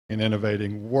and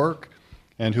innovating work,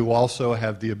 and who also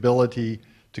have the ability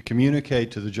to communicate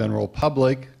to the general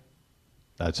public,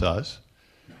 that's us,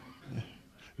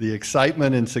 the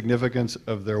excitement and significance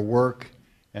of their work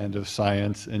and of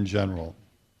science in general.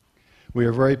 We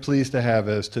are very pleased to have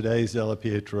as today's Della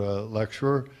Pietra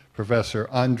lecturer, Professor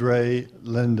Andrei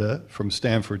Linde from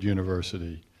Stanford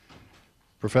University.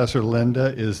 Professor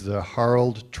Linde is the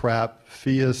Harold Trapp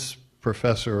Fies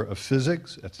Professor of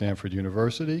Physics at Stanford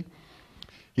University.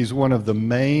 He's one of the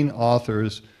main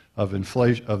authors of the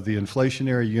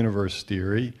inflationary universe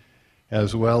theory,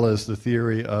 as well as the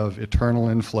theory of eternal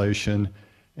inflation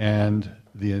and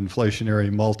the inflationary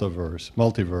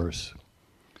multiverse.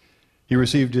 He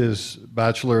received his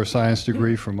Bachelor of Science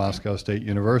degree from Moscow State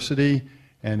University,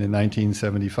 and in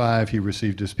 1975 he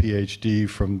received his PhD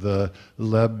from the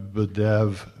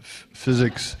Lebedev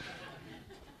Physics.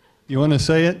 You want to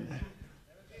say it?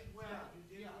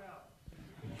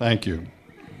 Thank you.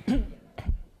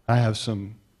 I have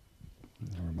some,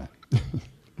 never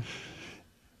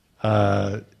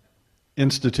mind.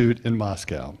 Institute in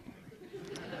Moscow.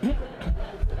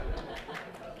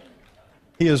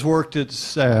 He has worked at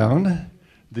CERN,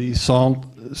 the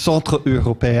Centre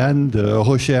Européen de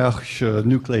Recherche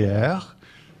Nucléaire.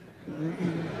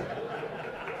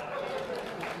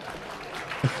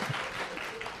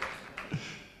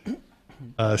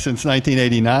 Since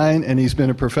 1989, and he's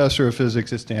been a professor of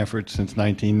physics at Stanford since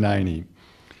 1990.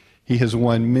 He has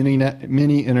won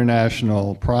many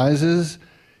international prizes.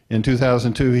 In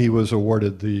 2002, he was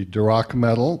awarded the Dirac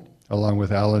Medal, along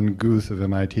with Alan Guth of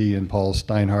MIT and Paul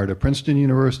Steinhardt of Princeton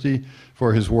University,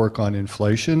 for his work on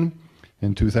inflation.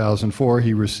 In 2004,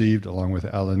 he received, along with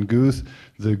Alan Guth,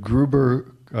 the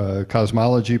Gruber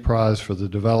Cosmology Prize for the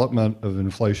development of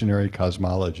inflationary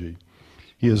cosmology.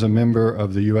 He is a member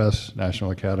of the U.S.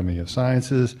 National Academy of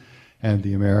Sciences and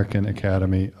the American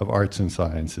Academy of Arts and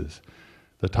Sciences.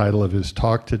 The title of his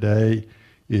talk today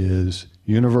is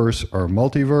Universe or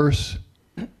Multiverse?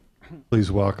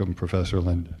 Please welcome Professor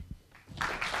Linde.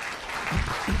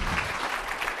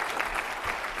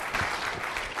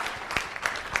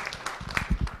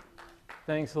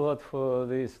 Thanks a lot for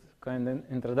this kind of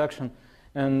introduction,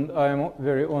 and I'm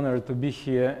very honored to be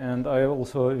here, and I'm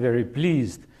also very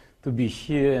pleased to be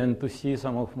here and to see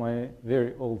some of my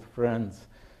very old friends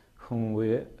whom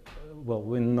we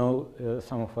know,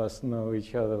 some of us know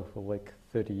each other for like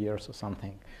 30 years or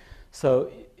something. So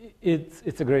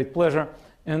it's a great pleasure.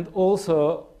 And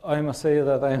also, I must say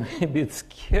that I'm a bit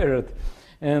scared.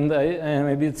 And I am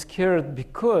a bit scared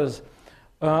because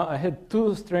I had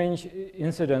two strange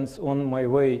incidents on my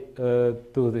way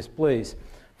to this place.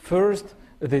 First,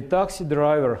 the taxi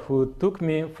driver who took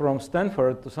me from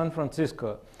Stanford to San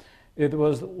Francisco, it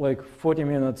was like 40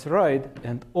 minutes ride,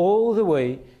 and all the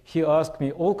way he asked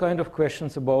me all kinds of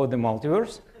questions about the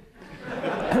multiverse.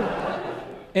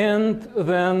 And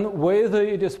then whether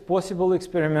it is possible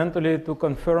experimentally to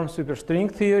confirm superstring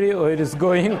theory, or it is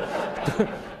going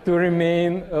to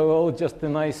remain, just a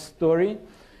nice story.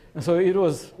 And so it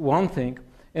was one thing.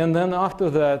 And then after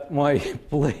that, my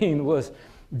plane was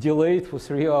delayed for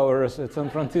 3 hours at San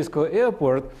Francisco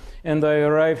airport, and I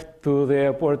arrived to the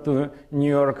airport to New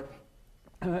York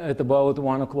at about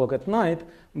 1 o'clock at night,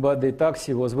 but the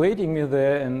taxi was waiting me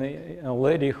there, and a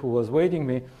lady who was waiting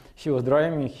me, she was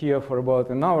driving me here for about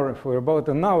an hour. For about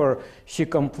an hour, she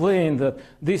complained that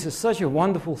this is such a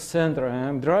wonderful center, and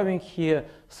I'm driving here,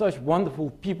 such wonderful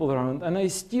people around, and I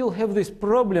still have these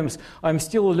problems. I'm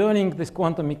still learning this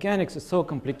quantum mechanics, it's so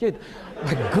complicated.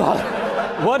 My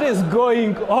God, what is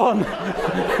going on?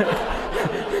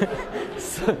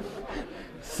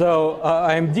 So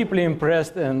I'm deeply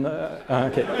impressed, and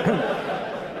okay.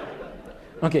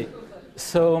 Okay,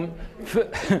 so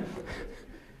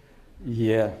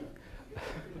yeah.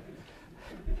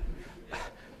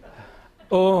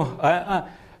 Oh,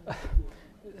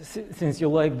 since you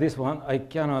like this one, I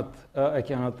cannot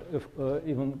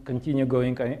even continue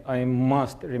going. I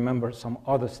must remember some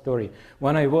other story.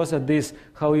 When I was at this,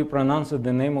 how you pronounce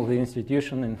the name of the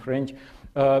institution in French,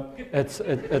 at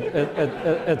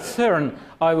CERN,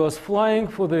 I was flying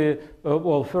for the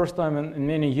first time in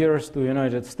many years to the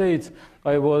United States.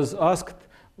 I was asked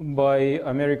by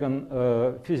American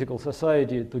Physical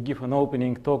Society to give an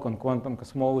opening talk on quantum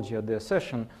cosmology at their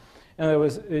session. And I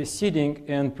was sitting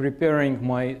and preparing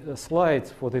my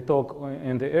slides for the talk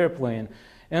in the airplane.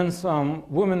 And some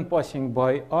woman passing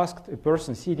by asked a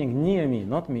person sitting near me,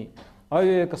 not me, "Are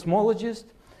you a cosmologist?"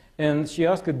 And she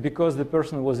asked it because the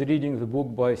person was reading the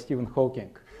book by Stephen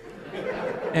Hawking.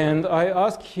 And I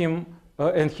asked him,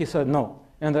 and he said no.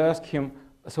 And I asked him,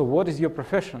 "So what is your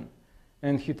profession?"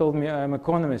 And he told me, "I'm an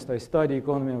economist. I study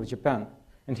economy of Japan."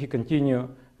 And he continued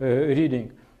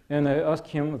reading. And I asked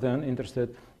him then,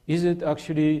 interested, is it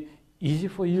actually easy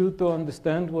for you to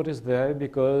understand what is there?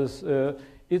 Because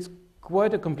it's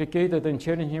quite a complicated and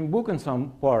challenging book in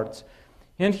some parts.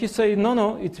 And he said, no,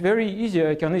 no, it's very easy.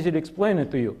 I can easily explain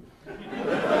it to you.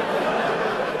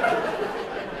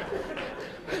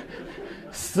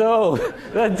 So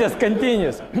that just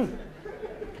continues.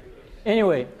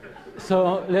 Anyway,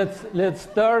 so let's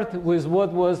start with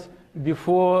what was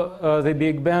before the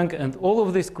Big Bang and all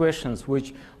of these questions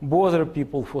which bother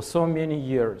people for so many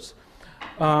years.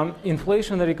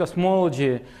 Inflationary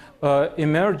cosmology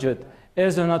emerged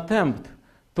as an attempt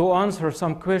to answer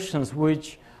some questions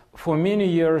which for many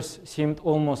years seemed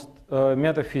almost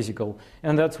metaphysical.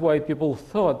 And that's why people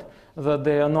thought that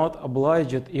they are not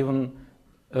obliged even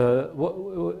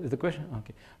the question?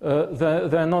 Okay.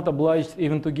 They are not obliged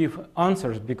even to give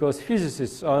answers because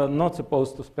physicists are not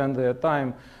supposed to spend their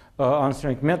time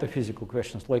answering metaphysical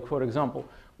questions. Like, for example,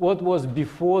 what was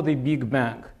before the Big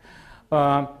Bang?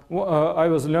 I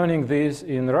was learning this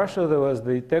in Russia. There was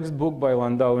the textbook by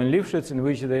Landau and Lifshitz in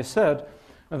which they said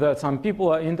that some people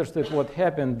are interested in what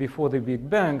happened before the Big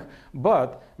Bang,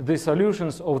 but the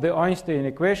solutions of the Einstein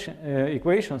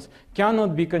equations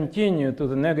cannot be continued to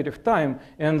the negative time,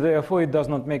 and therefore it does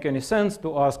not make any sense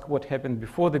to ask what happened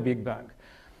before the Big Bang.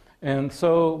 And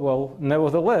so, well,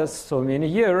 nevertheless, so many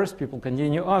years, people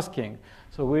continue asking.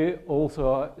 So we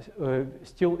also are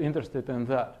still interested in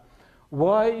that.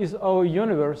 Why is our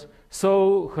universe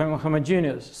so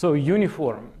homogeneous, so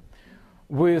uniform?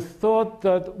 We thought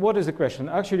that, what is the question?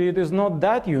 Actually, it is not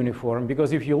that uniform,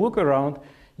 because if you look around,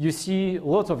 you see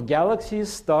lots of galaxies,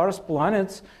 stars,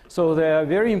 planets, so there are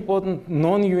very important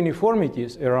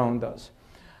non-uniformities around us.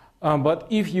 But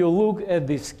if you look at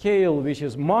the scale, which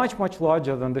is much, much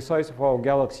larger than the size of our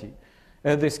galaxy,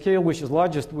 at the scale which is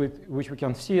largest, which we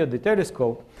can see at the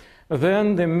telescope,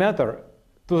 then the matter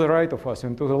to the right of us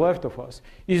and to the left of us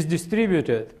is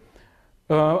distributed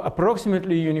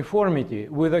approximately uniformity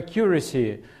with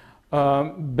accuracy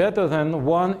better than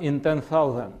 1 in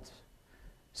 10,000.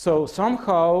 So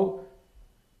somehow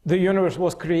the universe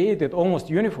was created almost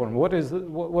uniform. What is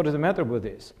the matter with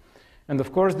this? And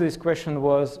of course this question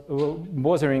was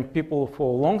bothering people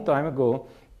for a long time ago,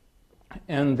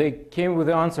 and they came with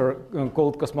the answer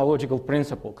called cosmological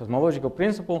principle. Cosmological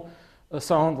principle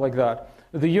sound like that.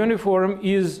 The universe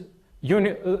is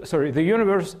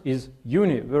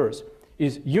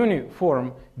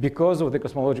uniform because of the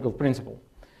cosmological principle.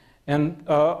 And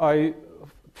I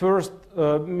first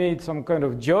made some kind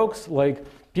of jokes, like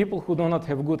people who do not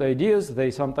have good ideas,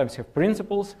 they sometimes have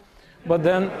principles. But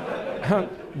then,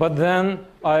 but then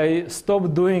I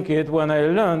stopped doing it when I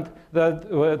learned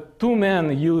that two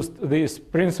men used this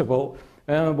principle.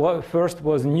 And first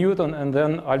was Newton and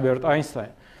then Albert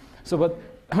Einstein. So, but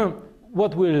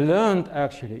what we learned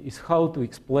actually is how to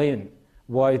explain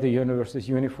why the universe is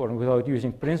uniform without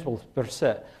using principles per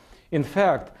se. In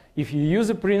fact, if you use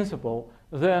a principle,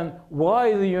 then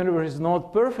why the universe is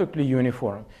not perfectly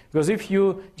uniform? Because if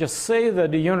you just say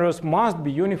that the universe must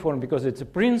be uniform because it's a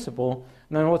principle,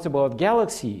 then what's about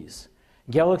galaxies?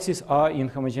 Galaxies are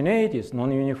inhomogeneities,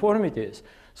 non-uniformities.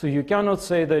 So you cannot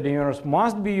say that the universe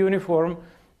must be uniform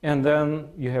and then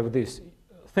you have these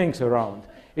things around.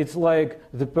 It's like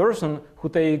the person who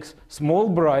takes small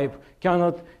bribe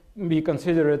cannot be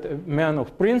considered a man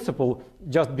of principle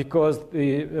just because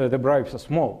the bribes are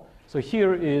small. So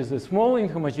here is a small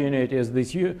inhomogeneity as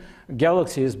these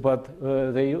galaxies, but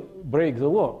they break the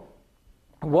law.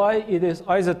 Why it is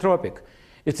isotropic?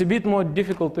 It's a bit more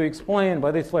difficult to explain,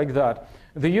 but it's like that.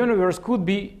 The universe could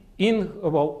be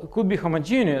could be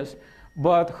homogeneous,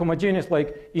 but homogeneous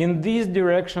like in this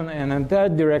direction and in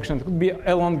that direction. It could be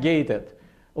elongated,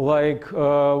 like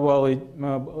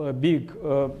a big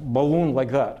balloon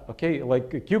like that, okay,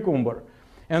 like a cucumber.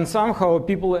 And somehow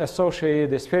people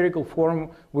associate the spherical form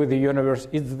with the universe.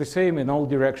 It's the same in all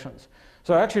directions.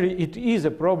 So actually it is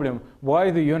a problem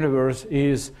why the universe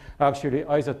is actually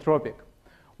isotropic.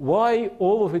 Why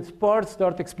all of its parts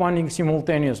start expanding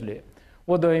simultaneously?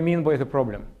 What do I mean by the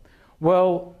problem?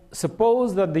 Well,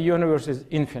 suppose that the universe is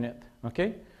infinite,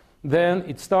 okay? Then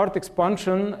it starts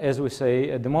expansion, as we say,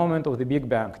 at the moment of the Big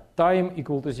Bang, time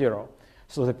equal to 0.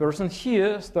 So the person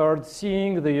here starts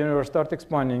seeing the universe start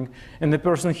expanding, and the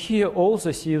person here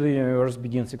also sees the universe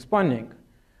begins expanding.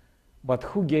 But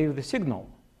who gave the signal?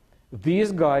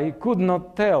 This guy could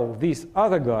not tell this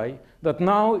other guy that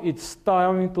now it's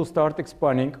time to start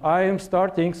expanding. I am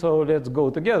starting, so let's go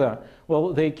together.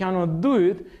 Well, they cannot do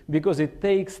it because it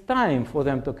takes time for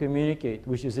them to communicate,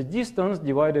 which is a distance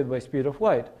divided by speed of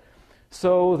light.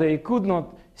 So they could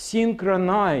not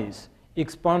synchronize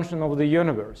expansion of the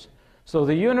universe. So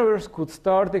the universe could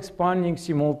start expanding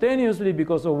simultaneously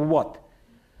because of what?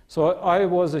 So I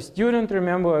was a student,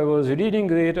 remember, I was reading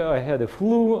it, I had a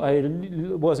flu, I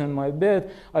was in my bed,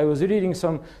 I was reading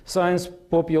some science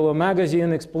popular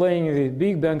magazine explaining the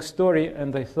Big Bang story,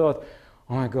 and I thought,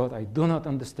 oh my God, I do not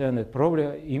understand it, probably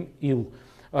I'm ill.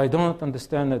 I do not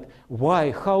understand it.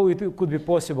 Why? How it could be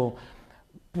possible?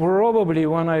 Probably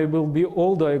when I will be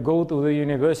older, I go to the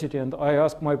university and I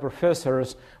ask my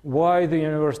professors why the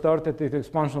universe started its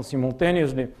expansion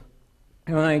simultaneously.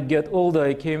 When I get older,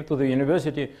 I came to the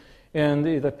university and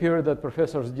it appeared that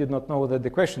professors did not know that the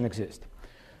question exists.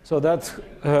 So that's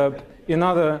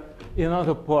another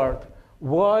part.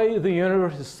 Why the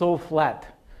universe is so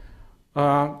flat?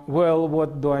 Well,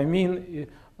 what do I mean?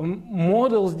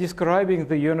 Models describing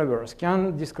the universe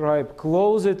can describe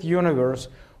closed universe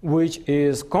which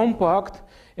is compact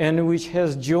and which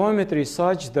has geometry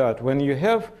such that when you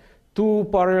have two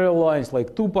parallel lines,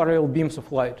 like two parallel beams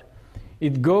of light,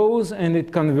 it goes and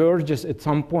it converges at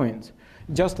some point.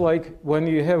 Just like when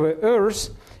you have an Earth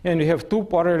and you have two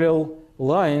parallel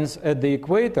lines at the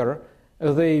equator,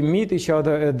 they meet each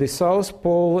other at the South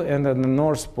Pole and at the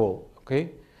North Pole,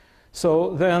 okay?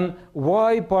 So then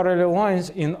why parallel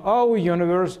lines in our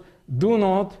universe do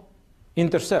not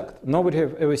intersect? Nobody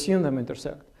have ever seen them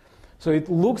intersect. So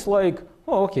it looks like,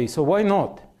 oh, okay, so why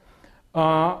not?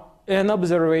 An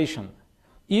observation.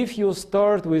 If you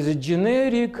start with a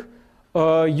generic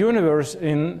universe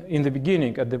in the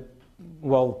beginning, at the,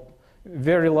 well,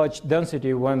 very large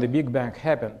density when the Big Bang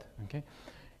happened, okay?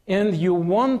 And you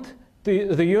want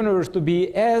the universe to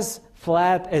be as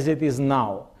flat as it is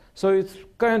now. So it's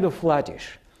kind of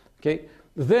flattish, okay?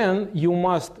 Then you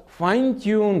must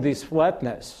fine-tune this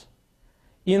flatness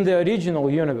in the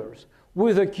original universe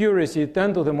with accuracy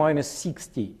 10 to the minus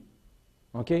 60,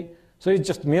 okay? So it's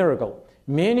just miracle.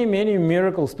 Many, many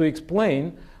miracles to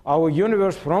explain. Our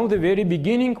universe from the very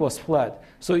beginning was flat.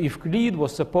 So if Euclid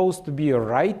was supposed to be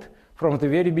right from the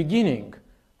very beginning,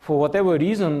 for whatever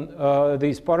reason,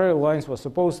 these parallel lines were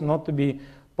supposed not to be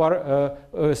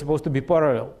supposed to be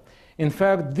parallel. In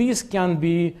fact, this can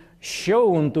be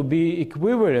shown to be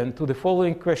equivalent to the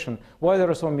following question: why there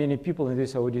are so many people in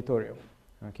this auditorium?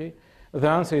 Okay, the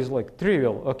answer is like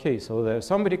trivial. Okay, so there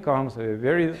somebody comes, a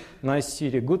very nice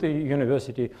city, good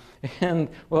university, and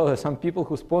well, there are some people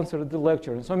who sponsored the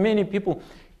lecture, and so many people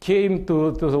came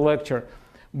to the lecture.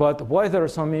 But why there are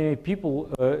so many people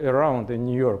around in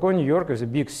New York? Well, New York is a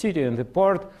big city, and the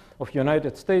part of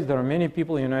United States, there are many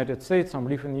people in the United States. Some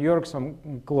live in New York,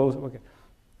 some close. Okay.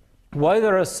 Why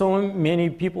there are so many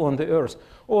people on the Earth?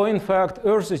 Oh, in fact,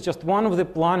 Earth is just one of the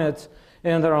planets,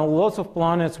 and there are lots of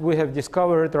planets we have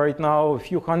discovered right now, a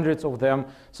few hundreds of them.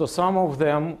 So some of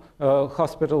them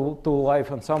hospital to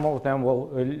life, and some of them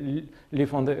will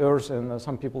live on the Earth, and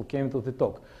some people came to the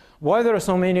talk. Why there are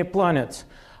so many planets?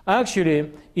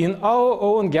 Actually, in our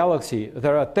own galaxy,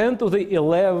 there are 10 to the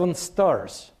 11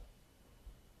 stars.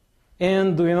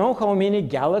 And do you know how many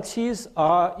galaxies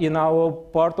are in our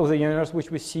part of the universe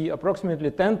which we see? Approximately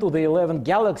 10 to the 11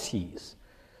 galaxies.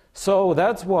 So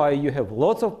that's why you have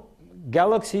lots of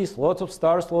galaxies, lots of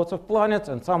stars, lots of planets,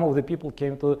 and some of the people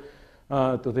came to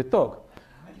the talk.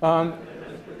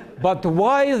 But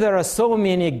why there are so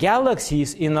many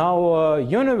galaxies in our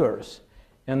universe?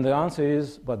 And the answer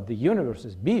is, but the universe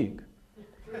is big.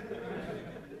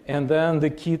 And then the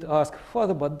kid asked,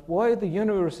 Father, but why the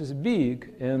universe is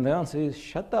big? And the answer is,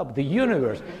 shut up, the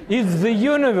universe. It's the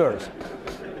universe.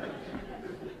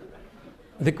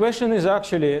 The question is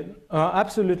actually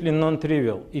absolutely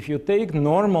non-trivial. If you take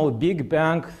normal Big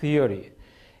Bang theory,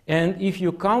 and if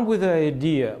you come with the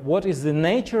idea, what is the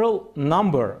natural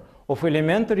number of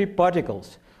elementary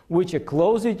particles which a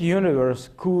closed universe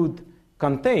could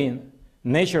contain,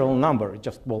 natural number,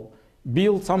 just well,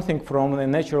 build something from the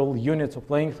natural units of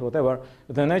length, whatever,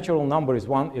 the natural number is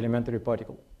 1 elementary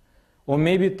particle, or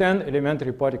maybe 10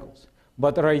 elementary particles.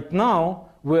 But right now,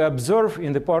 we observe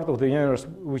in the part of the universe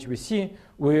which we see,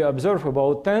 we observe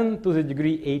about 10 to the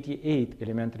degree 88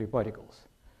 elementary particles.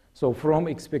 So from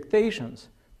expectations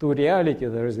to reality,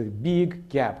 there is a big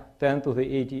gap, 10 to the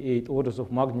 88 orders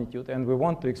of magnitude, and we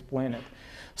want to explain it.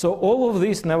 So all of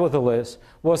this, nevertheless,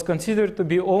 was considered to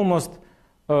be almost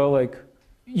like,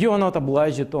 you are not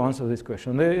obliged to answer this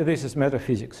question. This is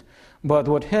metaphysics. But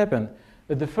what happened?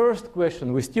 The first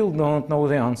question, we still don't know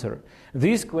the answer.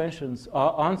 These questions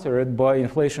are answered by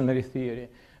inflationary theory.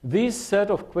 This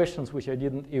set of questions, which I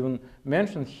didn't even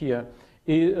mention here,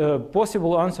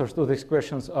 possible answers to these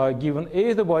questions are given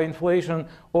either by inflation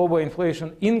or by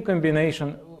inflation in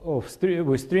combination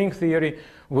with string theory.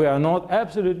 We are not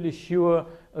absolutely sure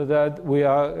that we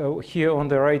are here on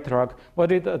the right track,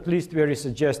 but it's at least very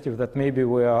suggestive that maybe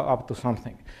we are up to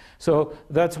something. So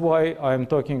that's why I'm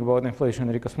talking about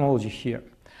inflationary cosmology here.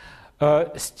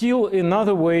 Still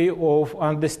another way of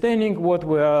understanding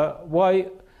why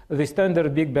the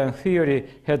standard Big Bang theory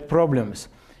had problems.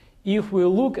 If we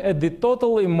look at the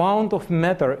total amount of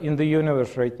matter in the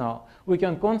universe right now, we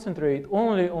can concentrate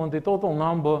only on the total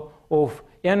number of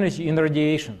energy in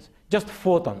radiations, just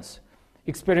photons.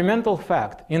 Experimental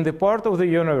fact, in the part of the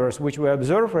universe which we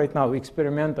observe right now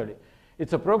experimentally,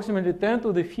 it's approximately 10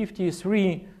 to the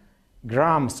 53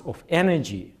 grams of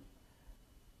energy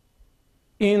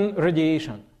in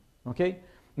radiation. Okay?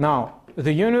 Now,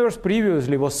 the universe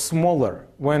previously was smaller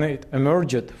when it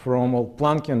emerged from a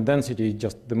Planckian density,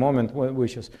 just the moment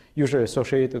which is usually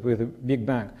associated with the Big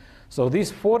Bang. So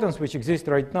these photons which exist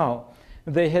right now,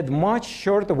 they had much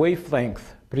shorter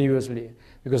wavelength previously,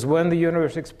 because when the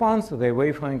universe expands, the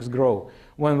wavelengths grow.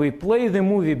 When we play the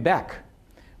movie back,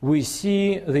 we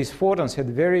see these photons had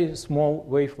very small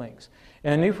wavelengths.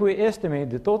 And if we estimate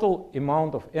the total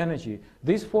amount of energy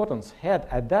these photons had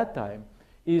at that time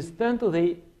is 10 to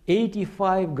the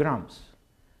 85 grams.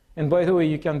 And by the way,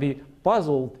 you can be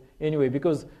puzzled anyway,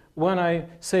 because when I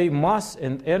say mass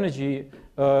and energy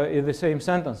in the same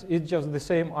sentence, it's just the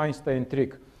same Einstein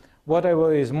trick.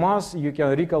 Whatever is mass, you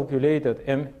can recalculate it,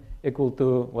 m equal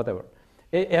to whatever.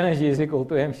 Energy is equal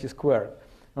to mc squared.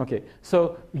 Okay,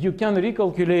 so you can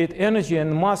recalculate energy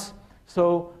and mass.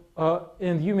 So,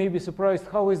 and you may be surprised,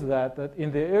 how is that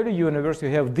in the early universe you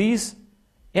have this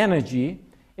energy,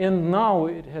 and now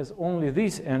it has only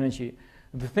this energy.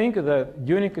 Think that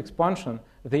during expansion,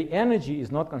 the energy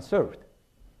is not conserved.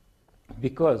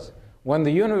 Because when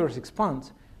the universe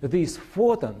expands, these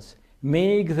photons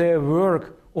make their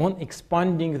work on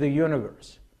expanding the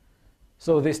universe.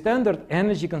 So the standard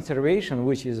energy conservation,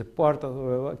 which is a part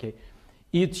of,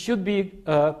 it should be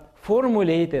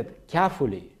formulated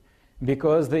carefully,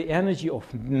 because the energy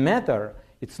of matter,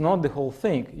 it's not the whole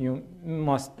thing. You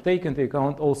must take into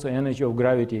account also energy of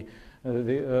gravity.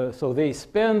 So they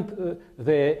spend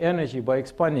their energy by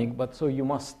expanding, but so you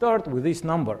must start with this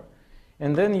number.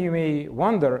 And then you may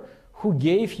wonder, who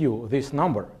gave you this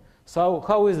number? So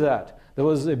how is that? There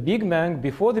was a Big Bang.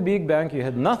 Before the Big Bang, you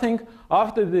had nothing.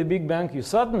 After the Big Bang, you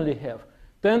suddenly have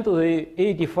 10 to the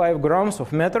 85 grams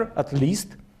of matter, at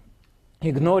least,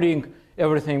 ignoring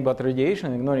everything but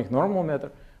radiation, ignoring normal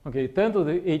matter. Okay, 10 to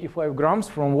the 85 grams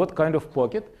from what kind of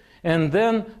pocket? And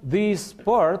then this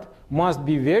part must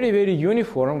be very, very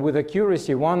uniform with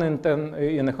accuracy 1 in 10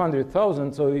 in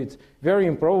 100,000, so it's very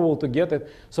improbable to get it.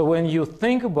 So when you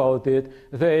think about it,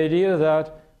 the idea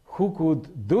that who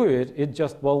could do it, it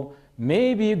just, well,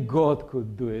 maybe God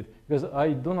could do it, because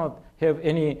I do not have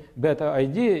any better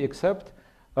idea except,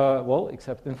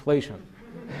 except inflation.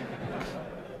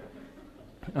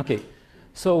 Okay,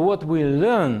 so what we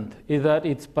learned is that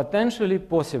it's potentially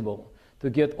possible to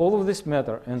get all of this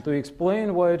matter and to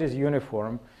explain why it is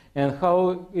uniform and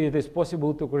how it is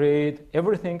possible to create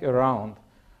everything around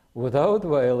without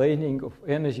violating of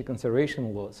energy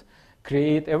conservation laws,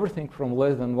 create everything from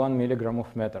less than 1 milligram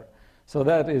of matter. So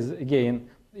that is, again,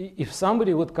 if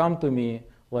somebody would come to me,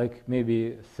 like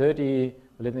maybe 30,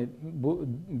 let me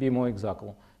be more exact,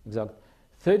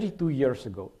 32 years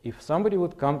ago, if somebody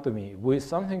would come to me with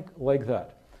something like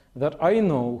that I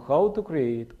know how to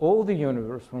create all the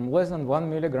universe from less than 1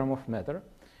 milligram of matter,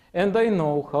 and I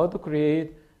know how to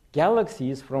create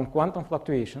galaxies from quantum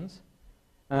fluctuations,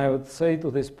 and I would say to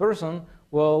this person,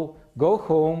 well, go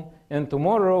home, and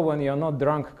tomorrow when you're not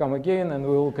drunk, come again, and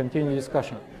we will continue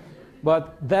discussion.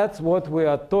 But that's what we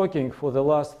are talking for the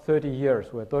last 30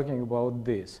 years. We're talking about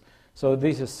this. So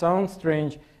this sounds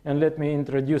strange, and let me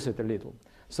introduce it a little.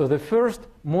 So the first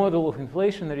model of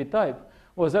inflationary type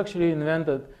was actually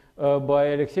invented by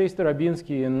Alexei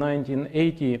Starobinsky in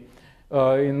 1980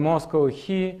 in Moscow.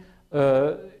 He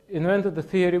invented a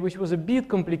theory which was a bit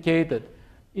complicated.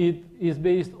 It is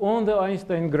based on the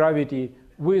Einstein gravity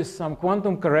with some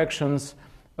quantum corrections,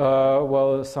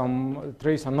 some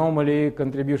trace anomaly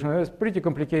contribution. It was a pretty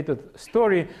complicated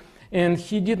story, and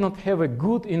he did not have a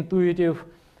good intuitive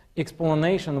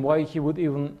explanation why he would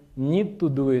even need to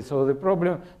do it. So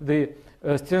the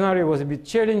scenario was a bit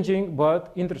challenging,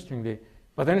 but interestingly,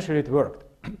 potentially it worked.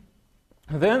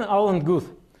 Then Alan Guth,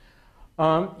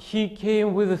 he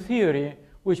came with a theory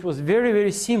which was very,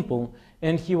 very simple,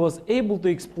 and he was able to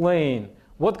explain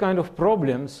what kind of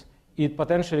problems it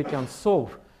potentially can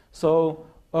solve. So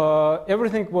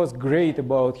everything was great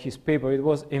about his paper. It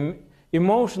was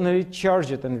emotionally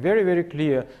charged and very, very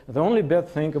clear. The only bad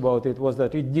thing about it was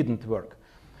that it didn't work.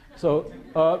 So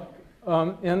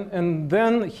And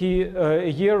then he, a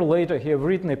year later, he have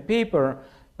written a paper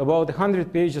about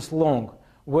 100 pages long,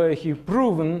 where he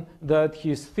proven that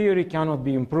his theory cannot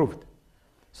be improved.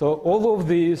 So all of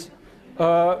these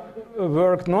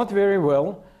worked not very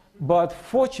well, but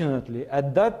fortunately,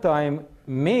 at that time,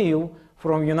 mail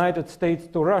from United States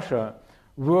to Russia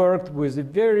worked with a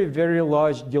very, very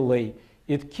large delay.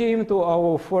 It came to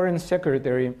our foreign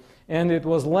secretary, and it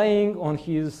was laying on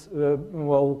his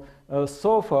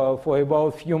sofa for about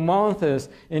a few months,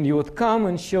 and you would come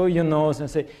and show your nose and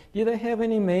say, did I have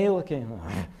any mail? Okay.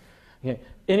 Okay.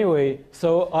 Anyway,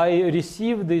 so I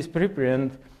received this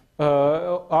preprint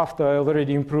after I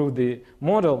already improved the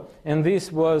model, and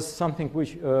this was something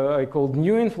which I called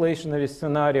new inflationary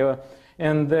scenario,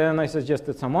 and then I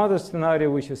suggested some other scenario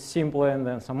which is simpler, and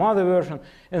then some other version,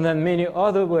 and then many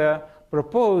other were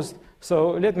proposed.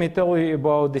 So let me tell you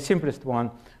about the simplest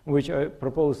one, which I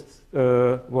proposed,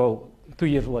 2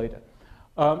 years later.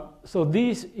 So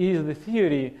this is the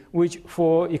theory which,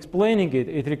 for explaining it,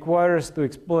 it requires to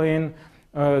explain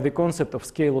the concept of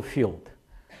scalar field.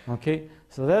 Okay,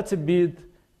 so that's a bit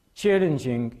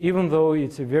challenging, even though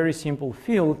it's a very simple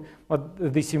field,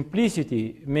 but the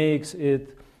simplicity makes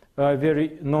it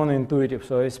very non-intuitive.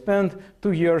 So I spent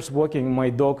 2 years walking my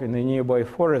dog in a nearby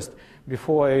forest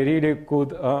before I really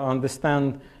could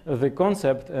understand the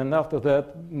concept, and after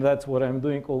that, that's what I'm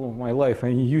doing all of my life.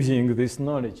 I'm using this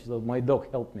knowledge, so my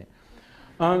dog helped me.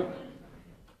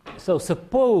 So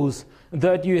suppose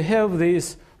that you have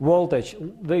this voltage,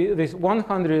 this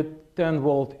 110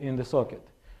 volt in the socket,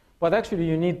 but actually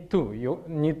you need two. You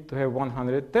need to have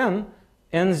 110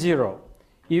 and 0.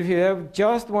 If you have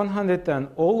just 110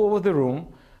 all over the room,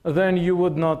 then you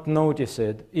would not notice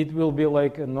it. It will be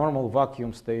like a normal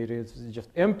vacuum state. It's just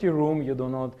empty room. You do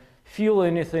not feel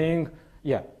anything.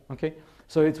 Yeah, okay.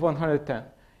 So it's 110.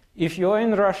 If you are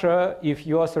in Russia, if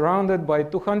you are surrounded by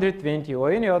 220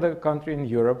 or any other country in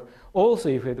Europe, also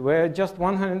if it were just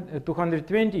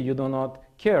 220, you do not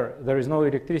care. There is no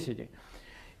electricity.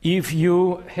 If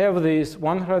you have this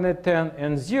 110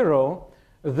 and 0,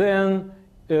 then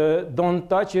don't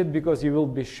touch it because you will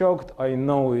be shocked. I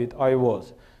know it. I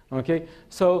was. Okay.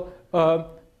 So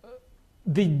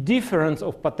the difference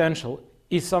of potential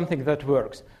is something that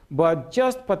works, but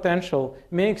just potential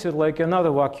makes it like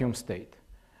another vacuum state.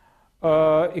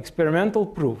 Experimental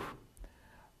proof.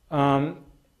 Have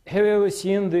you ever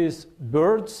seen these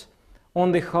birds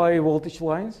on the high voltage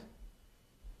lines?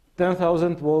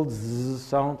 10,000 volts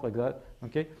sound like that.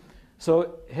 Okay.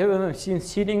 So have you ever seen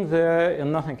sitting there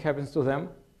and nothing happens to them?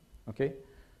 Okay.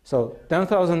 So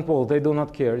 10,000 volts, they do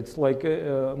not care. It's like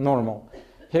normal.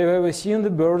 Have you ever seen the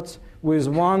birds with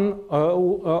one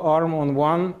arm on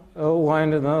one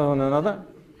line and on another?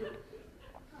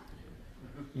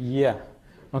 Yeah.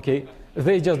 Okay.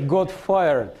 They just got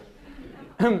fired.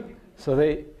 So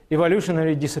they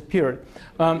evolutionarily disappeared.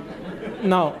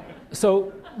 Now,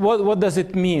 so what does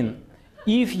it mean?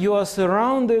 If you are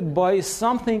surrounded by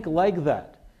something like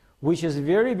that, which is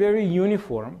very, very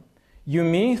uniform, you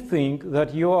may think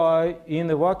that you are in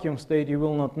a vacuum state. You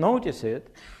will not notice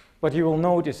it, but you will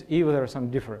notice if there is some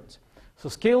difference. So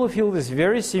scalar field is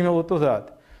very similar to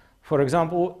that. For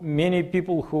example, many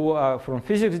people who are from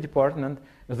physics department,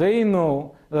 they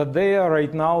know that they are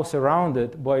right now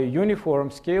surrounded by a uniform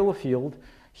scalar field,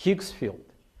 Higgs field,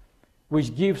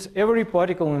 which gives every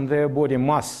particle in their body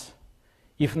mass.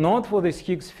 If not for this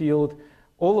Higgs field,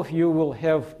 all of you will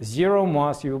have 0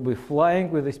 mass. You will be flying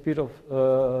with the speed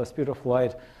of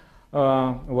light,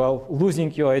 while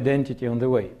losing your identity on the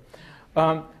way.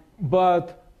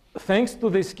 But thanks to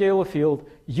this scalar field,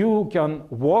 you can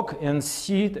walk and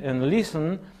sit and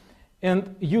listen,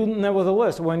 and you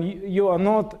nevertheless, when you are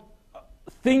not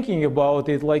thinking about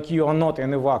it like you are not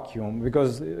in a vacuum,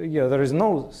 because there is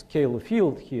no scalar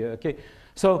field here. Okay,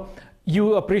 so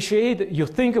you appreciate, you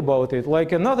think about it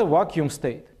like another vacuum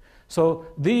state. So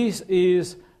this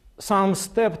is some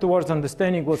step towards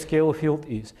understanding what scalar field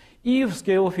is. If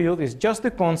scalar field is just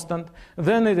a constant,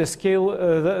 then it is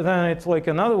then it's like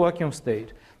another vacuum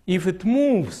state. If it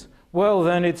moves, well,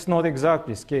 then it's not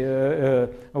exactly a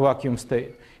vacuum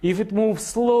state. If it moves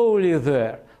slowly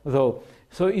there, though,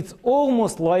 so it's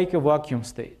almost like a vacuum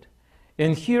state.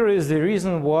 And here is the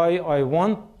reason why I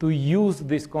want to use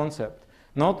this concept.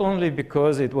 Not only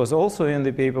because it was also in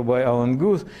the paper by Alan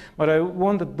Guth, but I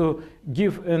wanted to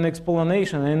give an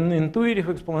explanation, an intuitive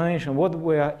explanation, what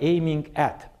we are aiming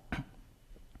at.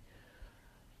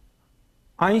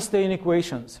 Einstein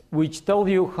equations, which tell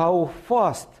you how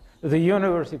fast the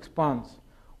universe expands.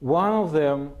 One of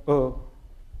them, you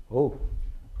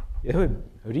have a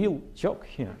real joke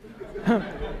here.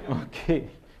 Okay,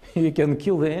 you can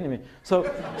kill the enemy. So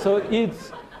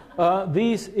it's,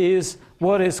 this is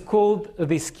what is called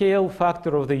the scale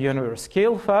factor of the universe.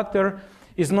 Scale factor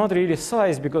is not really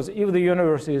size, because if the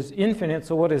universe is infinite,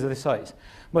 so what is the size?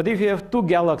 But if you have two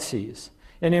galaxies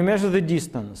and you measure the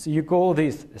distance, you call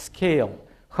this scale.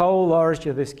 How large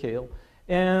is the scale?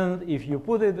 And if you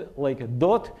put it like a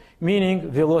dot,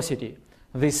 meaning velocity,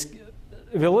 this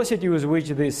velocity with which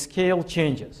the scale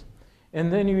changes.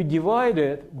 And then you divide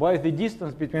it by the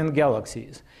distance between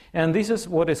galaxies. And this is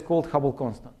what is called Hubble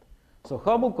constant. So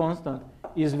Hubble constant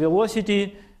is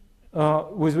velocity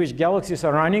with which galaxies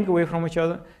are running away from each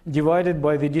other, divided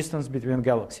by the distance between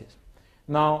galaxies.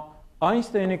 Now,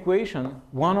 Einstein equation,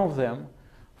 one of them,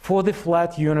 for the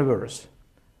flat universe,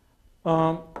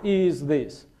 is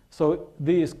this. So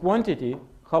this quantity,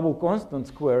 Hubble constant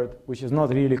squared, which is not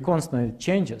really constant, it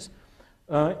changes.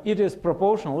 It is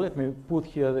proportional. Let me put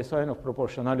here the sign of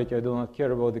proportionality. I do not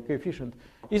care about the coefficient.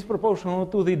 Is proportional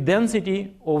to the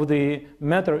density of the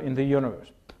matter in the universe.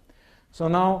 So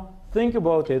now think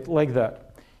about it like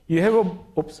that. You have a,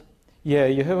 oops, yeah,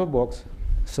 you have a box.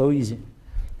 So easy.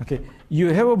 Okay, you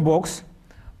have a box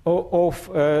of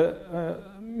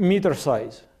meter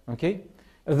size. Okay,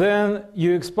 then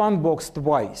you expand box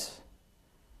twice.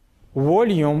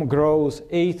 Volume grows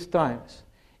 8 times.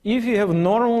 If you have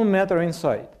normal matter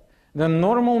inside, then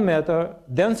normal matter,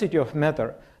 density of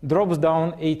matter, drops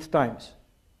down 8 times.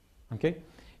 Okay?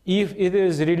 If it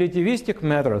is relativistic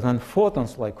matter, then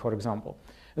photons, like for example,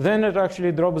 then it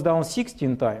actually drops down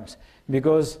 16 times,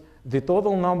 because the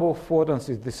total number of photons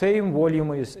is the same,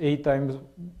 volume is 8 times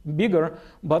bigger,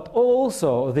 but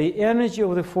also the energy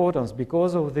of the photons,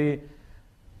 because of the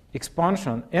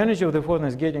expansion, energy of the photon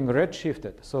is getting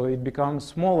redshifted, so it becomes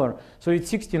smaller, so it's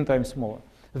 16 times smaller.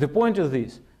 The point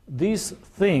is this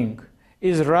thing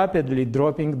is rapidly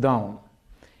dropping down.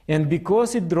 And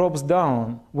because it drops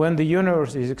down when the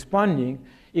universe is expanding,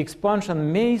 expansion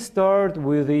may start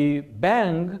with a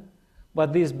bang,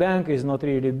 but this bang is not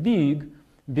really big,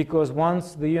 because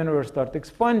once the universe starts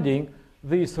expanding,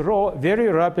 this rho very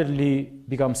rapidly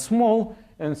becomes small,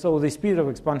 and so the speed of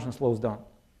expansion slows down.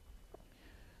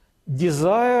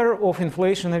 Desire of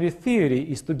inflationary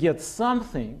theory is to get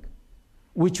something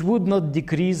which would not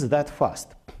decrease that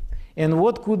fast. And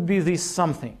what could be this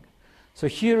something? So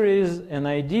here is an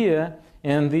idea,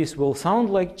 and this will sound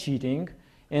like cheating,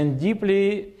 and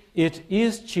deeply it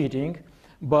is cheating,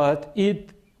 but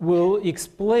it will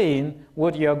explain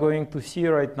what you are going to see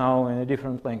right now in a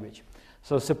different language.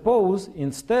 So suppose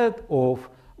instead of,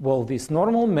 well, this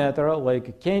normal matter,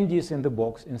 like candies in the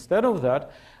box, instead of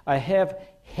that, I have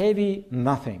heavy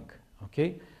nothing,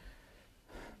 okay?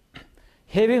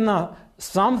 Heavy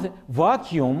something,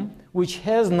 vacuum, which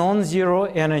has non-zero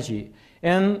energy.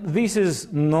 And this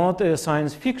is not a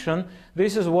science fiction.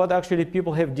 This is what actually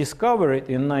people have discovered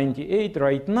in '98.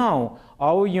 Right now,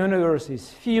 our universe is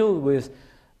filled with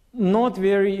not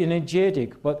very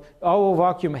energetic, but our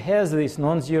vacuum has this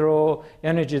non-zero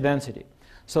energy density.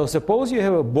 So suppose you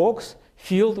have a box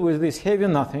filled with this heavy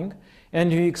nothing,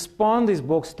 and you expand this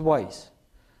box twice.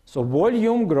 So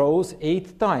volume grows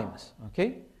 8 times,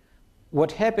 okay?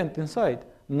 What happened inside?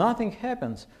 Nothing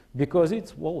happens, because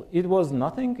it's, well, it was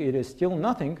nothing, it is still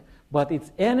nothing, but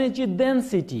its energy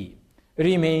density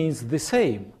remains the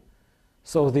same.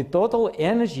 So the total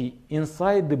energy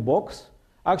inside the box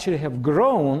actually have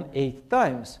grown 8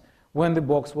 times when the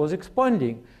box was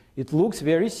expanding. It looks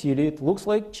very silly, it looks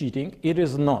like cheating, it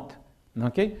is not,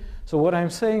 okay? So what I'm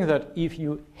saying that if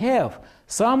you have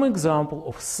some example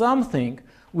of something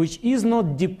which is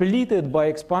not depleted by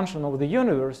expansion of the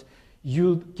universe,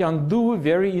 you can do a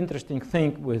very interesting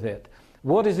thing with it.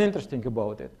 What is interesting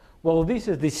about it? Well, this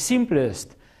is the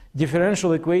simplest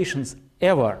differential equations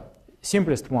ever,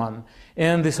 simplest one.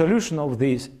 And the solution of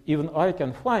this, even I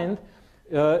can find,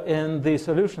 and the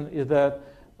solution is that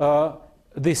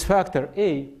this factor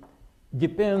A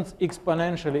depends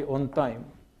exponentially on time.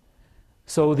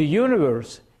 So the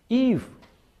universe, if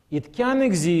it can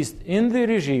exist in the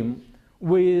regime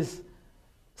with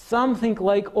something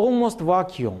like almost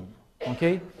vacuum,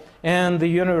 okay, and the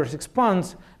universe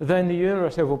expands, then the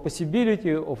universe has a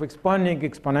possibility of expanding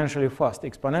exponentially fast.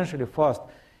 Exponentially fast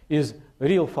is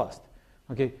real fast,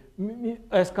 okay,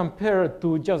 as compared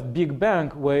to just Big Bang,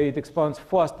 where it expands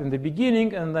fast in the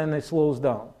beginning and then it slows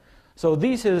down. So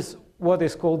this is what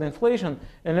is called inflation,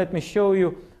 and let me show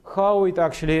you how it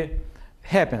actually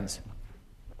happens.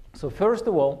 So first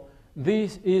of all,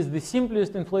 this is the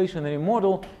simplest inflationary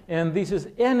model, and this is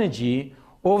energy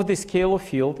of the scalar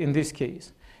field in this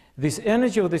case. This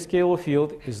energy of the scalar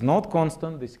field is not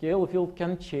constant. The scalar field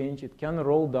can change. It can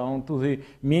roll down to the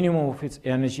minimum of its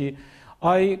energy.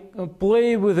 I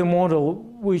play with a model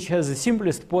which has the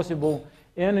simplest possible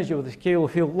energy of the scalar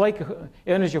field, like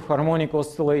energy of harmonic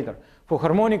oscillator. For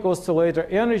harmonic oscillator,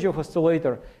 energy of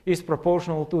oscillator is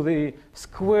proportional to the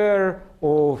square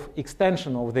of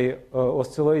extension of the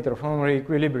oscillator from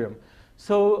equilibrium.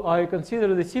 So I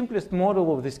consider the simplest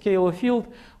model of the scalar field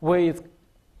where it's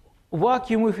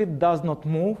vacuum if it does not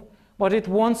move, but it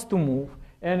wants to move,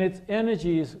 and its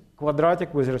energy is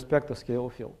quadratic with respect to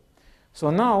scalar field. So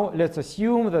now let's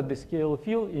assume that the scalar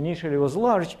field initially was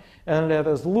large, and let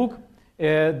us look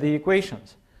at the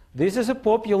equations. This is a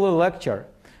popular lecture,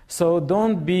 so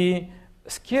don't be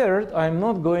scared. I'm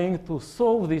not going to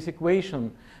solve this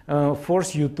equation,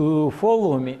 force you to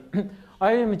follow me.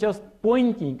 I am just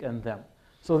pointing at them.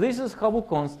 So this is Hubble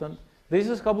constant, this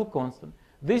is Hubble constant,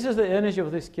 this is the energy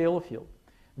of the scalar field.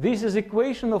 This is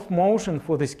equation of motion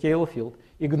for the scalar field.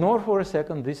 Ignore for a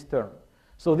second this term.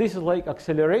 So this is like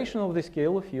acceleration of the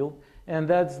scalar field, and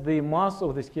that's the mass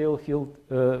of the scalar field.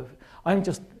 I'm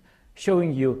just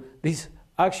showing you this.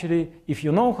 Actually, if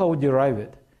you know how to derive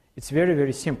it, it's very,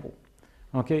 very simple.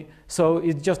 Okay? So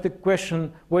it's just a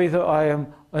question whether I am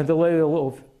at the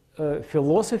level of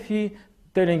philosophy,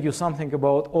 telling you something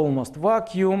about almost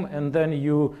vacuum, and then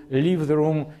you leave the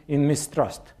room in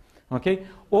mistrust. Okay?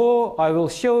 Or I will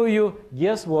show you,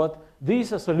 guess what?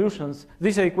 These are solutions,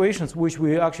 these are equations which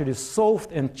we actually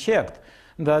solved and checked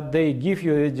that they give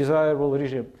you a desirable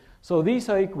regime. So these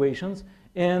are equations,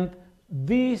 and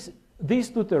these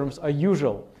two terms are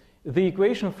usual. The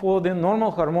equation for the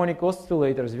normal harmonic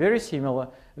oscillator is very similar.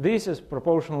 This is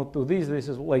proportional to this. This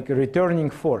is like a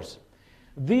returning force.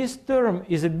 This term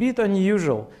is a bit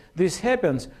unusual. This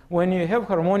happens when you have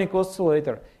harmonic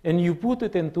oscillator and you put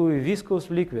it into a viscous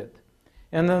liquid.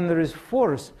 And then there is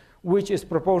force which is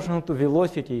proportional to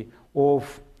velocity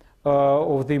of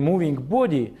the moving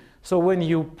body. So when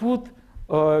you put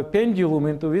a pendulum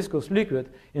into viscous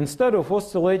liquid, instead of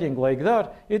oscillating like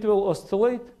that, it will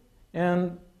oscillate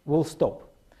and will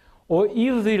stop. Or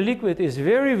if the liquid is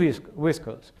very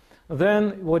viscous,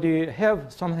 then what you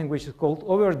have something which is called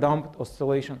overdamped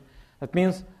oscillation. That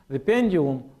means the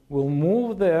pendulum will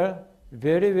move there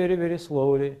very, very, very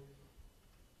slowly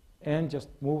and just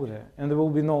move there, and there will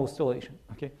be no oscillation.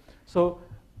 Okay? So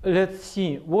let's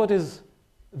see, what is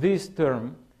this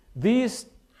term? This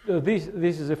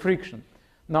is a friction.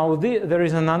 Now there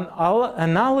is an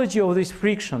analogy of this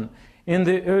friction in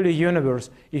the early universe.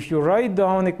 If you write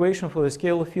down equation for the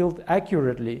scalar field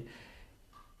accurately,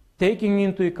 taking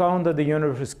into account that the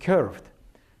universe is curved,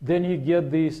 then you get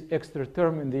this extra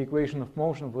term in the equation of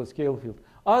motion for the scalar field.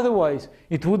 Otherwise,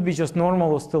 it would be just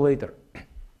normal oscillator.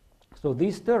 So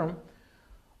this term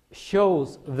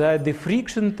shows that the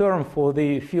friction term for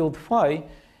the field phi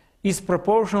is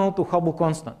proportional to Hubble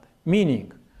constant,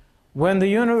 meaning when the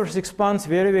universe expands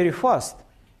very, very fast,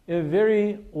 a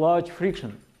very large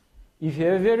friction. If you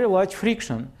have very large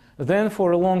friction, then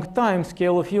for a long time,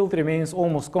 scalar field remains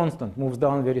almost constant, moves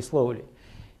down very slowly.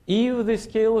 If the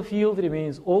scalar field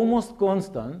remains almost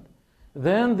constant,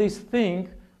 then this thing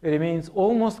remains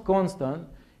almost constant,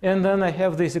 and then I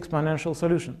have this exponential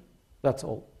solution. That's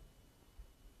all.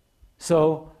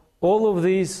 So all of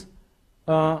these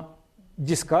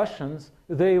discussions,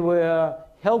 they were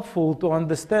helpful to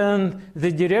understand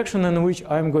the direction in which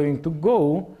I'm going to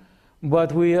go,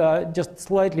 but we are just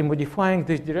slightly modifying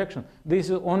this direction. This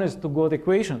is honest-to-God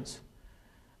equations,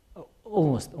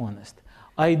 almost honest.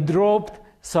 I dropped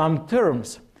some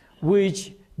terms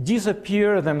which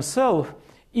disappear themselves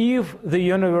if the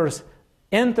universe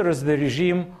enters the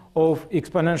regime of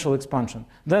exponential expansion.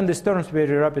 Then these terms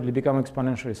very rapidly become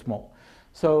exponentially small.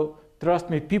 So trust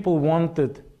me, people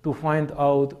wanted to find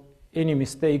out any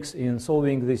mistakes in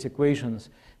solving these equations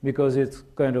because it's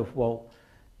kind of, well,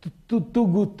 too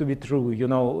good to be true, you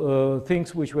know,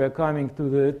 things which were coming to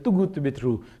the too good to be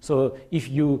true. So if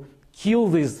you kill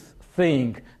this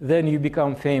thing, then you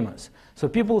become famous. So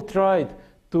people tried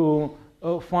to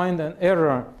find an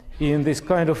error in this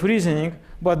kind of reasoning,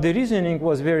 but the reasoning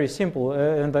was very simple,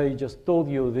 and I just told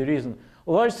you the reason.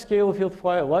 Large scalar field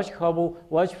phi, large Hubble,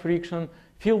 large friction,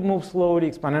 field moves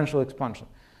slowly, exponential expansion.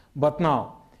 But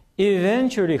now,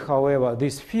 eventually, however,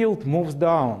 this field moves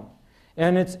down,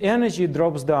 and its energy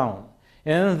drops down.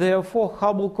 And therefore,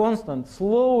 Hubble constant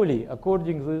slowly,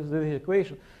 according to the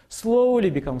equation, slowly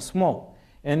becomes small.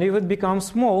 And if it becomes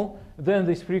small, then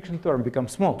this friction term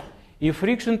becomes small. If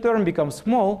friction term becomes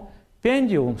small,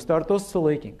 pendulum starts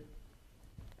oscillating.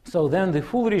 So then the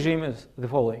full regime is the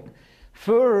following.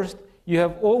 First, you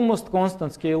have almost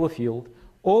constant scalar field,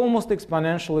 almost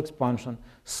exponential expansion,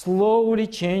 slowly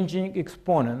changing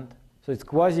exponent, so it's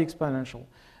quasi-exponential.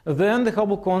 Then the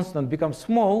Hubble constant becomes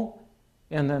small,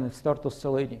 and then it starts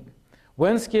oscillating.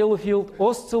 When scalar field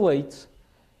oscillates,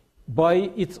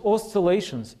 by its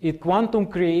oscillations, it quantum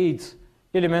creates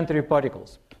elementary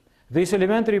particles. These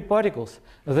elementary particles,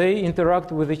 they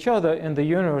interact with each other, and the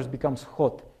universe becomes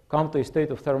hot, come to a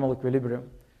state of thermal equilibrium.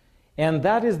 And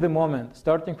that is the moment,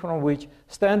 starting from which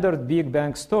standard Big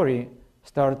Bang story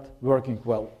start working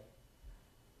well.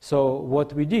 So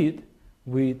what we did,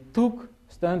 we took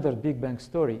standard Big Bang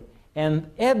story and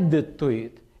added to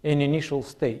it an initial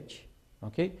stage.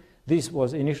 Okay? This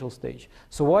was initial stage.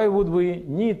 So why would we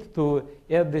need to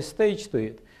add this stage to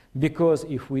it? Because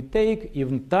if we take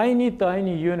even tiny,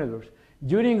 tiny universe,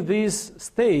 during this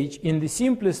stage, in the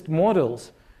simplest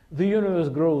models, the universe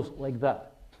grows like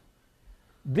that.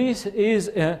 This is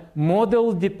a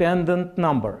model-dependent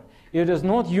number. It is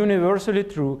not universally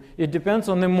true. It depends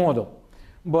on the model.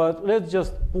 But let's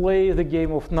just play the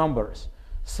game of numbers.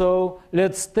 So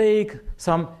let's take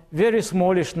some very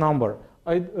smallish number.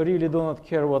 I really do not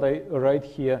care what I write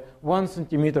here. 1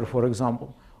 centimeter, for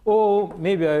example. Or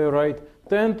maybe I write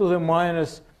 10 to the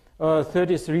minus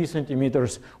 33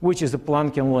 centimeters, which is the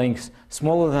Planckian length.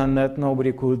 Smaller than that,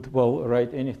 nobody could, well,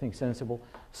 write anything sensible.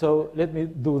 So let me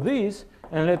do this,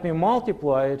 and let me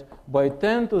multiply it by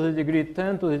 10 to the degree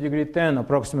 10 to the degree 10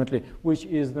 approximately, which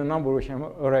is the number which I'm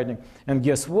writing. And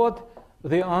guess what?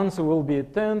 The answer will be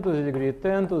 10 to the degree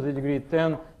 10 to the degree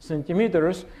 10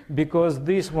 centimeters, because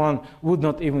this one would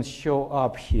not even show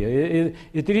up here.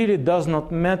 It really does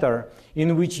not matter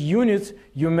in which units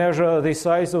you measure the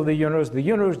size of the universe. The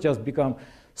universe just becomes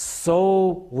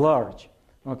so large.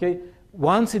 Okay?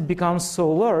 Once it becomes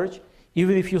so large,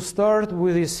 even if you start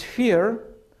with a sphere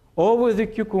or with a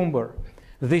cucumber,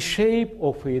 the shape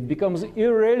of it becomes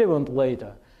irrelevant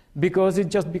later, because it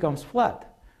just becomes flat.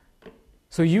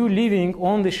 So you living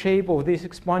on the shape of this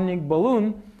expanding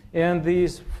balloon, and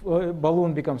this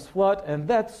balloon becomes flat, and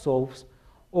that solves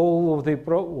all of the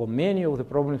many of the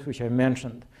problems which I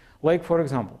mentioned. Like, for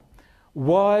example,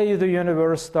 why the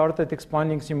universe started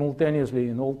expanding simultaneously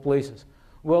in all places?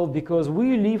 Well, because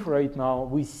we live right now,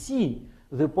 we see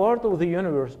the part of the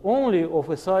universe only of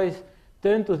a size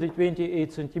 10 to the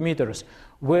 28 centimeters.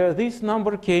 Where this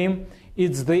number came,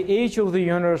 it's the age of the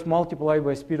universe multiplied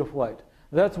by speed of light.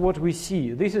 That's what we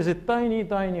see. This is a tiny,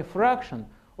 tiny fraction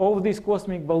of this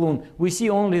cosmic balloon. We see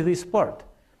only this part.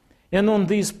 And on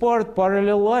this part,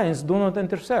 parallel lines do not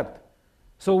intersect.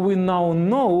 So we now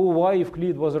know why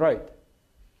Euclid was right.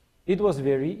 It was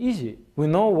very easy. We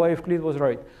know why Euclid was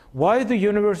right. Why the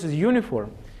universe is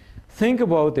uniform? Think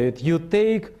about it. You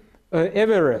take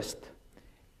Everest,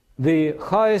 the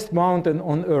highest mountain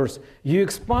on Earth. You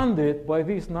expand it by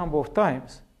this number of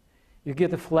times. You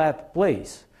get a flat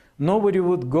place. Nobody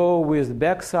would go with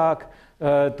backsack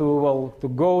to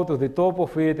go to the top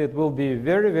of it. It will be a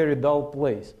very, very dull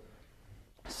place.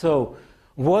 So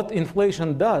what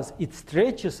inflation does, it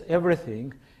stretches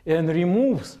everything and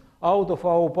removes out of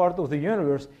our part of the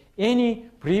universe any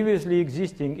previously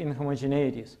existing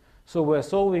inhomogeneities. So we're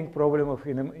solving problem of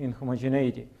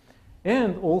inhomogeneity.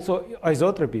 And also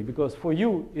isotropy, because for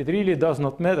you, it really does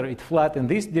not matter. It's flat in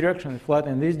this direction, it's flat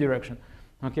in this direction.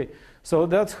 Okay, so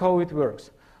that's how it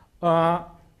works. So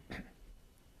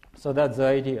that's the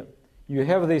idea. You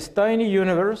have this tiny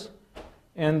universe,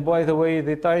 and by the way,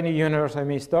 the tiny universe I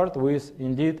may start with,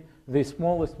 indeed, the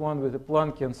smallest one with the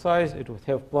Planckian size, it would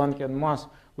have Planckian mass,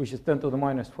 which is 10 to the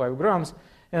minus 5 grams,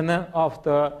 and then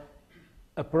after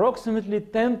approximately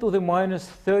 10 to the minus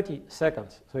 30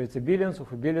 seconds, so it's a billions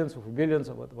of a billions of a billions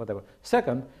of whatever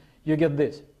second, you get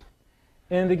this.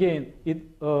 And again,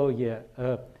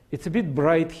 it's a bit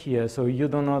bright here, so you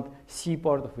do not see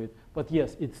part of it. But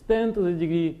yes, it's 10 to the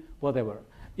degree whatever.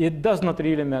 It does not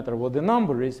really matter what the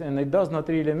number is, and it does not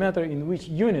really matter in which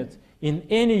units, in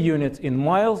any units, in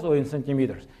miles or in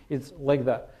centimeters. It's like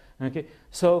that. Okay?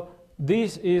 So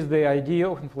this is the idea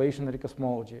of inflationary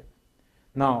cosmology.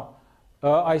 Now,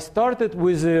 I started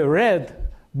with a red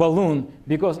balloon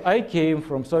because I came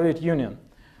from Soviet Union.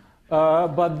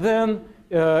 But then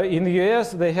in the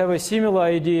US, they have a similar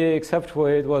idea, except for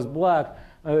it was black.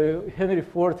 Henry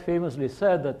Ford famously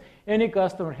said that any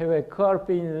customer have a car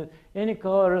painted any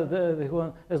color they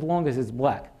want, as long as it's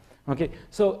black. Okay,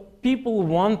 so people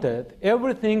wanted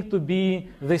everything to be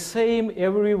the same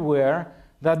everywhere,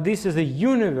 that this is a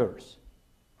universe.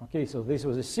 Okay, so this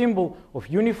was a symbol of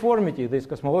uniformity, this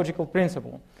cosmological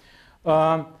principle.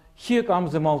 Here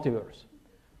comes the multiverse.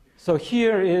 So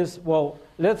here is, well,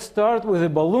 let's start with a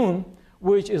balloon,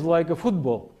 which is like a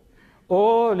football.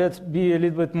 Or let's be a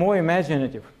little bit more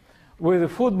imaginative, with a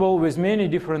football with many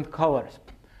different colors.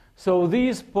 So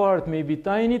this part may be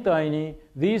tiny, tiny,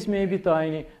 these may be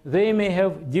tiny, they may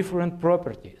have different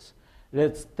properties.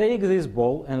 let's take this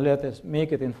ball and let us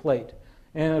make it inflate.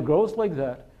 And it grows like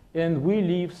that. And we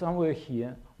live somewhere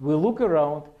here. We look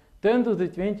around, 10 to the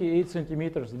 28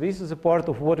 centimeters. This is a part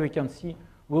of what we can see.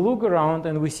 We look around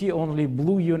and we see only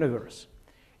blue universe.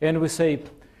 And we say,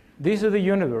 this is the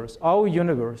universe, our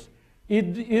universe.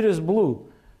 It is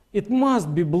blue. It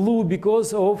must be blue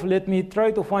because of, let me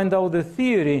try to find out the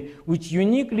theory which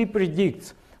uniquely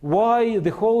predicts why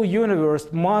the whole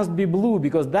universe must be blue,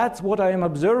 because that's what I am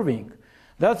observing.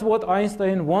 That's what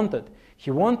Einstein wanted.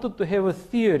 He wanted to have a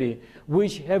theory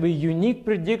which have a unique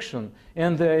prediction,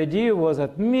 and the idea was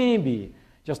that maybe,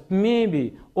 just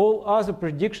maybe, all other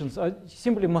predictions are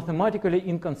simply mathematically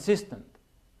inconsistent.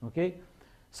 Okay?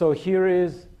 So here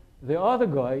is the other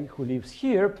guy who lives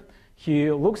here.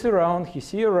 He looks around, he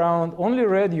sees around only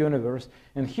red universe,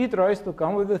 and he tries to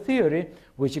come with a theory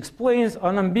which explains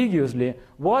unambiguously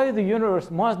why the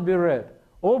universe must be red,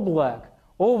 or black,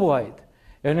 or white.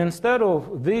 And instead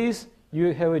of this,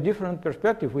 you have a different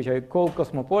perspective, which I call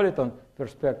cosmopolitan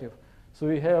perspective. So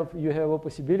you have a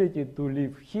possibility to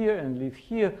live here and live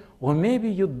here, or maybe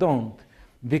you don't,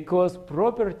 because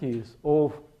properties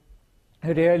of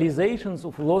realizations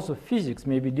of laws of physics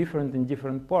may be different in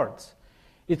different parts.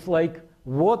 It's like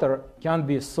water can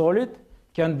be solid,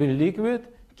 can be liquid,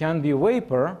 can be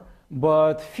vapor,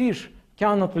 but fish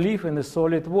cannot live in the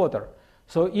solid water.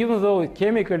 So even though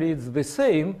chemically it's the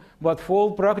same, but for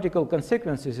all practical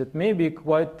consequences it may be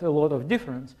quite a lot of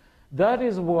difference. That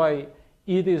is why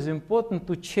it is important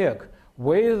to check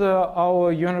whether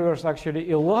our universe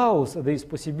actually allows these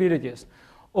possibilities.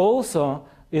 Also,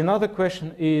 another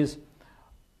question is,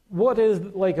 what is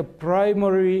like a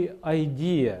primary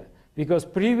idea? Because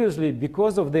previously,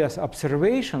 because of these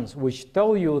observations which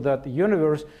tell you that the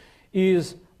universe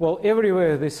is, well,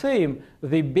 everywhere the same,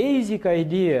 the basic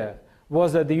idea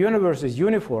was that the universe is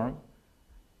uniform.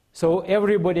 So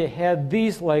everybody had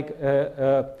this like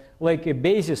a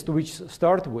basis to which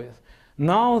start with.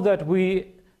 Now that we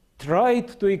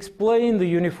tried to explain the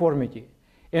uniformity,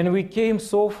 and we came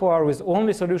so far with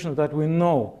only solution that we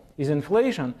know is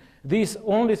inflation, this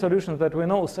only solution that we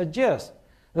know suggests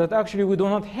that actually we do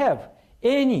not have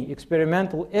any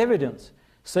experimental evidence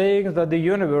saying that the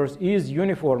universe is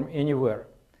uniform anywhere.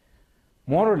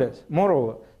 More or less,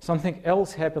 moreover, something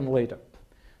else happened later.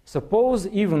 Suppose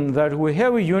even that we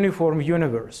have a uniform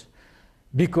universe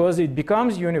because it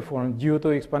becomes uniform due to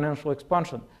exponential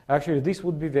expansion. Actually, this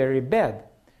would be very bad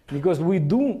because we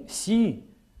do see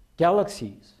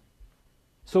galaxies.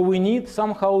 So we need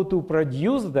somehow to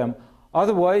produce them.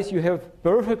 Otherwise, you have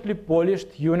perfectly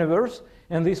polished universe,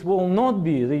 and this will not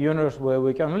be the universe where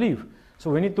we can live. So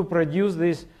we need to produce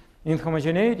these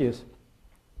inhomogeneities.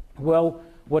 Well,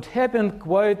 what happened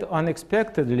quite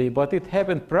unexpectedly, but it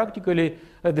happened practically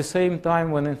at the same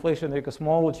time when inflationary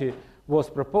cosmology was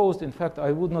proposed. In fact,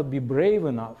 I would not be brave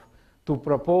enough to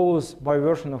propose my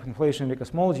version of inflationary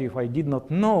cosmology if I did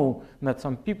not know that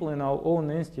some people in our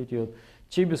own institute,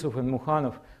 Chibisov and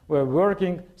Mukhanov, were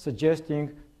working,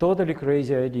 suggesting totally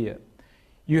crazy idea.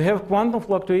 You have quantum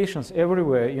fluctuations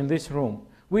everywhere in this room.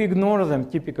 We ignore them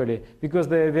typically because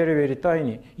they are very, very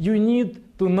tiny. You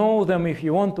need to know them if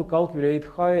you want to calculate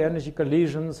high energy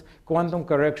collisions, quantum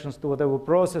corrections to whatever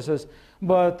processes.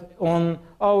 But on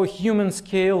our human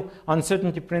scale,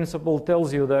 uncertainty principle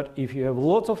tells you that if you have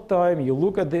lots of time, you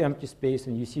look at the empty space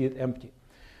and you see it empty.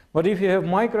 But if you have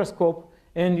microscope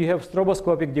and you have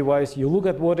stroboscopic device, you look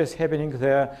at what is happening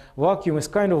there, vacuum is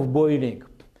kind of boiling.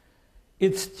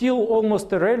 It's still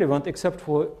almost irrelevant except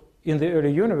for in the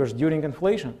early universe during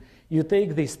inflation. You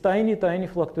take these tiny, tiny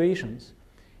fluctuations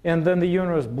and then the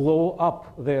universe blow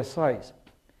up their size.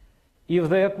 If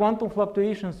there are quantum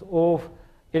fluctuations of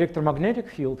electromagnetic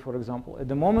field, for example, at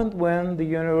the moment when the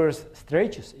universe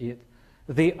stretches it,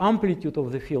 the amplitude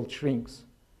of the field shrinks.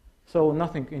 So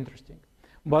nothing interesting.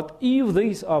 But if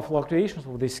these are fluctuations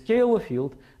of the scalar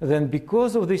field, then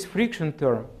because of this friction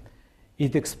term,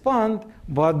 it expands,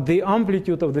 but the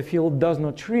amplitude of the field does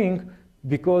not shrink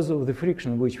because of the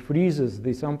friction, which freezes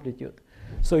this amplitude.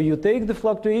 So you take the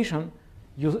fluctuation,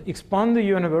 you expand the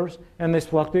universe, and this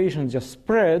fluctuation just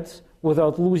spreads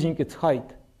without losing its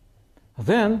height.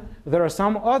 Then there are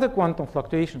some other quantum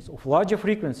fluctuations of larger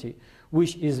frequency,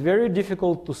 which is very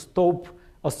difficult to stop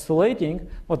oscillating,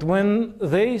 but when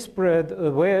they spread,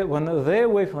 when their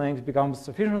wavelengths become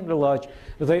sufficiently large,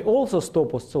 they also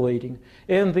stop oscillating,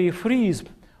 and they freeze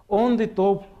on the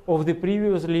top of the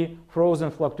previously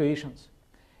frozen fluctuations.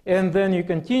 And then you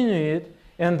continue it,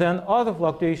 and then other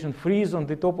fluctuations freeze on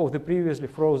the top of the previously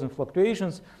frozen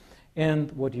fluctuations,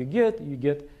 and what you get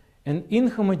an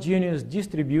inhomogeneous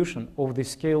distribution of the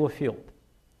scalar field.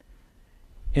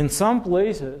 In some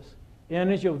places,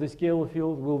 energy of the scalar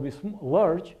field will be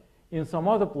large. In some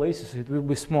other places, it will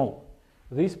be small.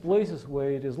 These places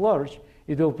where it is large,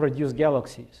 it will produce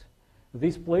galaxies.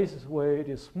 These places where it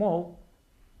is small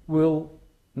will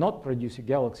not produce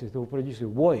galaxies. It will produce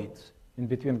voids in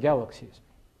between galaxies.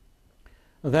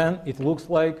 Then it looks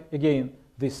like, again,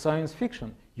 this science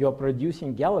fiction. You are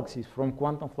producing galaxies from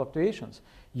quantum fluctuations.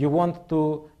 You want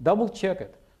to double check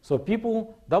it. So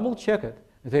people double check it.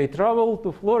 They travel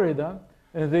to Florida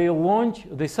and they launch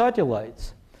the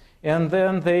satellites. And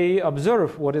then they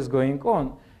observe what is going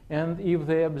on. And if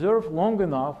they observe long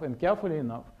enough and carefully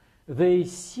enough, they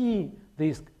see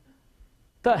these.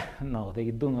 No,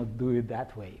 they do not do it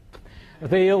that way.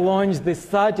 They launch the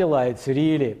satellites,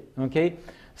 really. Okay?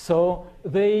 So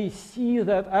they see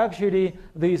that actually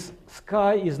this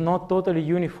sky is not totally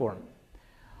uniform.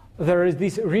 There is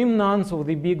this remnants of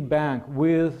the Big Bang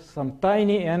with some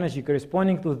tiny energy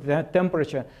corresponding to that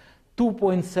temperature,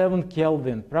 2.7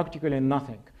 Kelvin, practically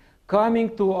nothing,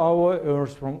 coming to our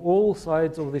Earth from all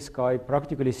sides of the sky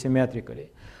practically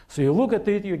symmetrically. So you look at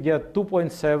it, you get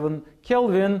 2.7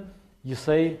 Kelvin, you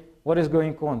say, what is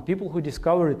going on? People who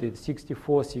discovered it,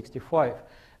 64, 65,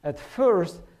 at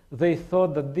first they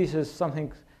thought that this is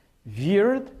something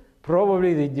weird,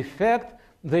 probably the defect.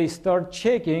 They start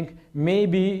checking,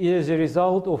 maybe it is a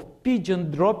result of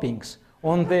pigeon droppings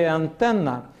on the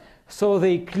antenna. So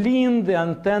they cleaned the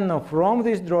antenna from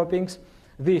these droppings.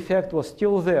 The effect was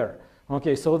still there.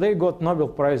 Okay, so they got Nobel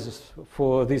Prizes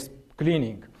for this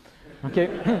cleaning.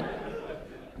 Okay.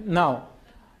 Now,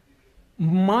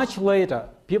 much later,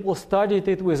 people studied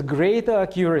it with greater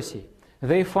accuracy.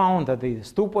 They found that it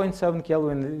is 2.7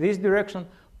 Kelvin in this direction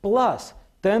plus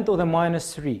 10 to the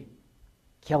minus 3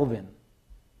 Kelvin.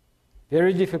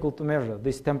 Very difficult to measure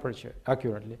this temperature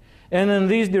accurately. And in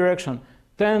this direction,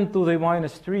 10 to the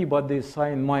minus 3, but this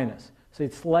sign minus. So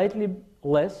it's slightly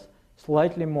less,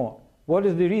 slightly more. What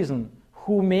is the reason?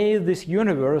 Who made this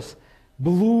universe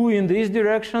blue in this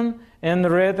direction and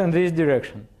red in this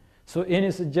direction? So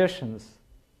any suggestions?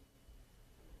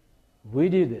 We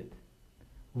did it.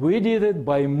 We did it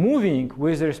by moving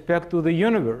with respect to the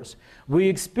universe. We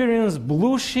experienced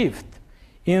blue shift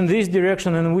in this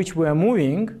direction in which we are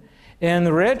moving,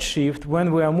 and red shift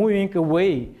when we are moving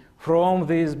away from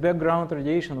this background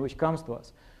radiation which comes to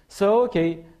us. So,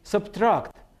 okay,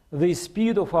 subtract the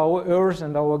speed of our Earth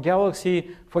and our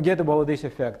galaxy, forget about this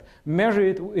effect. Measure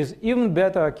it with even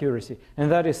better accuracy,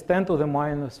 and that is 10 to the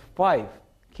minus 5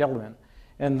 Kelvin.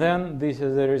 And then this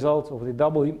is the results of the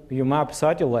WMAP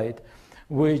satellite,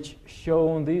 which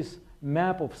shown this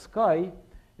map of sky.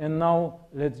 And now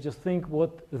let's just think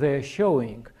what they're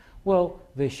showing. Well,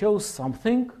 they show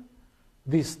something,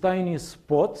 these tiny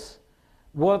spots.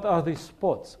 What are these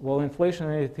spots? Well,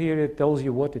 inflationary theory tells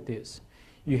you what it is.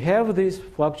 You have this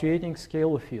fluctuating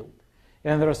scalar field,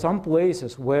 and there are some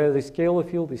places where the scalar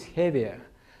field is heavier.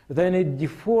 Then it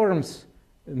deforms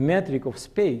metric of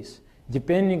space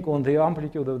depending on the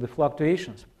amplitude of the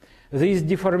fluctuations. These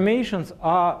deformations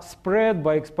are spread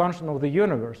by expansion of the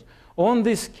universe on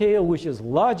this scale which is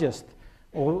largest,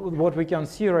 or what we can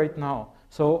see right now.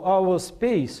 So our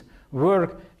space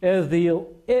works as the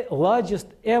largest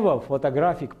ever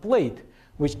photographic plate,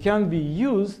 which can be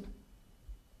used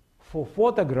for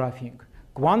photographing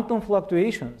quantum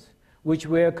fluctuations, which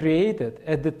were created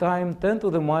at the time 10 to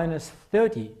the minus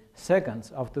 30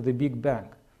 seconds after the Big Bang.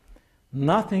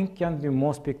 Nothing can be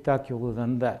more spectacular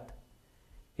than that,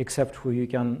 except for you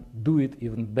can do it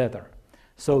even better.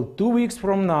 So 2 weeks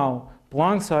from now,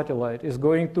 Planck satellite is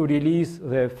going to release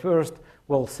their first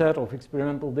set of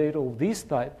experimental data of this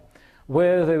type,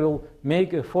 where they will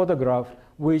make a photograph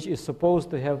which is supposed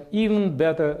to have even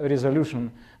better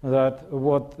resolution than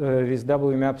what this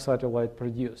WMAP satellite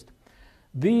produced.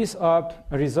 These are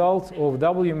results of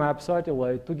WMAP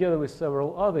satellite together with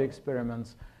several other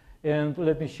experiments. And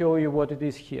let me show you what it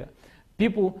is here.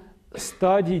 People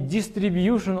study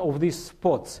distribution of these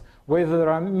spots, whether there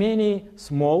are many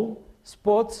small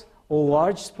spots or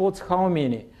large spots, how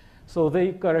many. So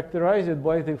they characterize it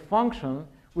by the function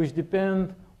which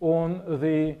depend on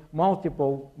the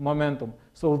multiple momentum.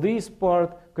 So this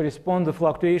part corresponds to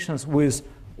fluctuations with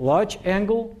large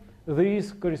angle.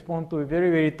 These correspond to a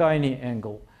very, very tiny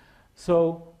angle.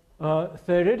 So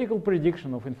theoretical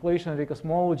prediction of inflationary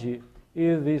cosmology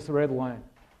is this red line.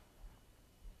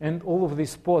 And all of these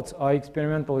spots are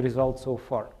experimental results so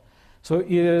far. So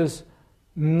it is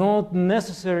not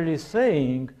necessarily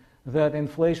saying that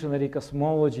inflationary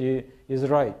cosmology is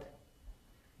right.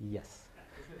 Yes.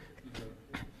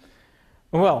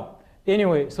 Well,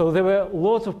 anyway, so there were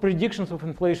lots of predictions of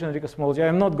inflationary cosmology.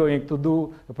 I'm not going to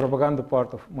do the propaganda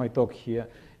part of my talk here.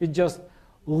 It just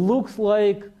looks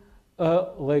like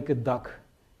like a duck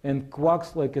and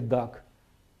quacks like a duck.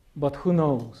 But who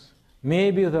knows?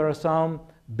 Maybe there are some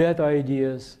bad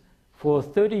ideas. For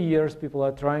 30 years, people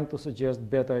are trying to suggest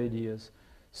bad ideas.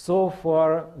 So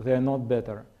far, they're not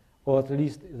better, or at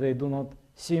least they do not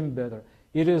seem better.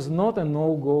 It is not a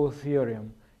no-go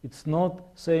theorem. It's not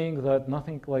saying that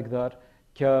nothing like that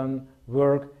can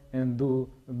work and do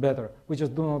better. We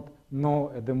just do not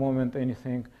know at the moment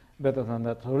anything better than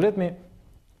that. So let me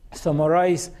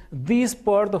summarize this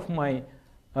part of my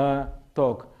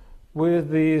talk with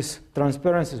these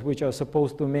transparencies, which are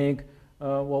supposed to make,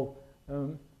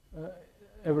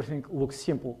 everything looks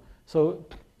simple. So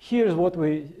here's what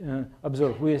we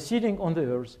observe. We are sitting on the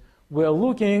Earth. We are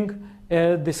looking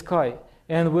at the sky.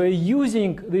 And we're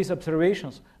using these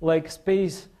observations like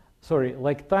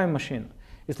like time machine.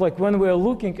 It's like when we're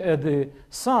looking at the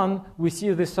sun, we see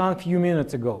the sun a few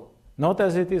minutes ago. Not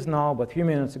as it is now, but a few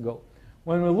minutes ago.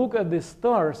 When we look at the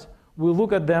stars, we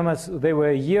look at them as they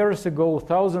were years ago,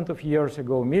 thousands of years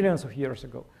ago, millions of years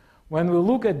ago. When we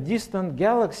look at distant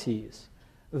galaxies,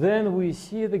 then we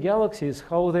see the galaxies,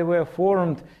 how they were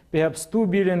formed perhaps 2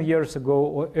 billion years ago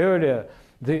or earlier.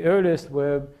 The earliest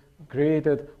were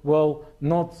created, well,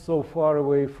 not so far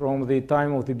away from the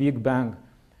time of the Big Bang.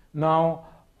 Now,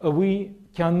 we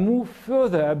can move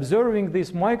further observing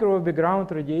this microwave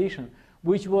background radiation,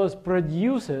 which was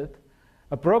produced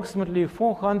approximately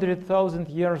 400,000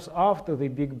 years after the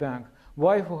Big Bang.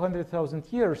 Why 400,000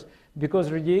 years?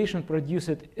 Because radiation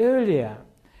produced earlier,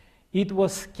 it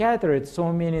was scattered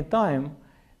so many times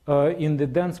in the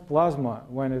dense plasma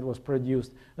when it was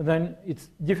produced, and then it's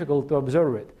difficult to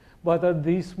observe it. But at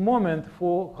this moment,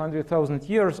 400,000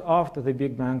 years after the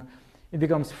Big Bang, it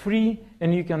becomes free,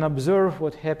 and you can observe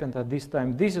what happened at this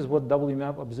time. This is what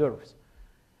WMAP observes.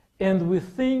 And we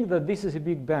think that this is a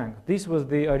Big Bang. This was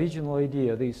the original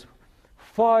idea, this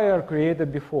fire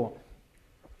created before.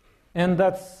 And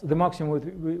that's the maximum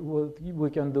what we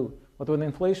can do. But when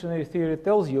inflationary theory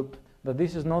tells you that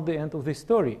this is not the end of the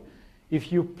story,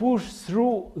 if you push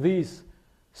through this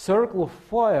circle of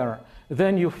fire,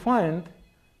 then you find,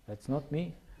 that's not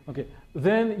me, okay,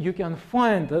 then you can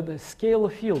find that the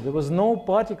scalar field, there was no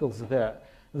particles there.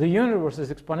 The universe is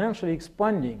exponentially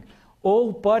expanding.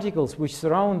 All particles which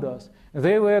surround us,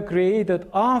 they were created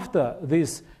after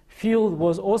this field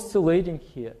was oscillating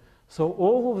here. So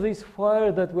all of this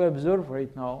fire that we observe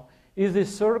right now is the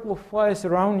circle of fire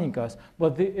surrounding us.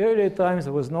 But the earlier times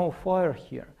there was no fire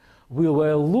here. We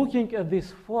were looking at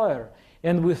this fire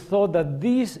and we thought that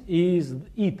this is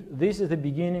it. This is the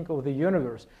beginning of the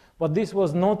universe. But this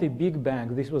was not a Big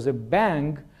Bang. This was a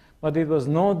bang, but it was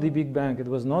not the Big Bang. It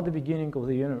was not the beginning of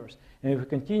the universe. And if we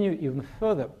continue even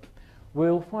further,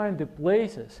 we'll find the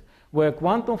places where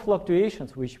quantum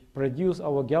fluctuations, which produce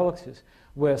our galaxies,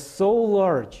 were so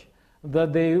large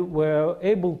that they were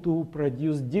able to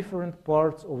produce different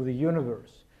parts of the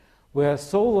universe, were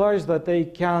so large that they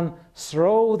can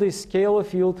throw the scalar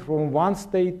field from one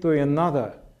state to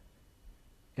another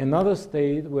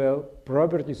state where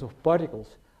properties of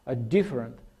particles are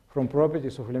different from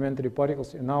properties of elementary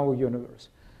particles in our universe.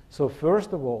 So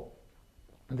first of all,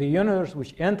 the universe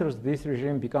which enters this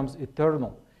regime becomes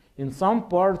eternal. In some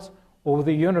parts of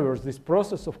the universe, this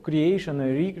process of creation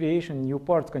and recreation, new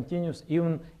parts, continues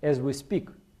even as we speak.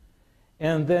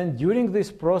 And then during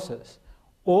this process,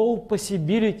 all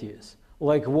possibilities,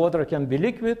 like water can be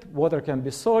liquid, water can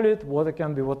be solid, water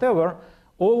can be whatever,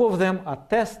 all of them are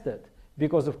tested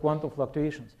because of quantum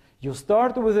fluctuations. You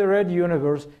start with a red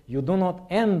universe, you do not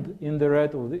end in the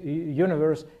red of the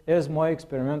universe, as my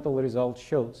experimental result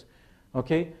shows.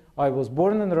 Okay, I was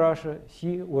born in Russia,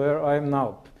 see where I am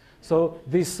now. So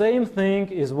the same thing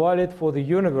is valid for the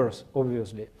universe,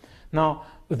 obviously. Now,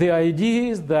 the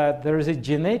idea is that there is a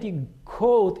genetic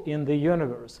code in the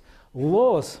universe,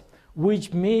 laws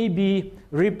which may be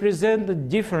represented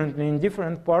differently in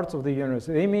different parts of the universe.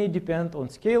 They may depend on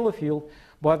scalar field,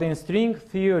 but in string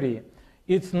theory,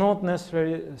 it's not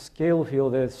necessarily a scalar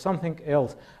field, there's something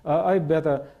else. I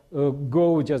better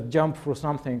just jump through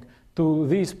something to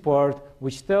this part,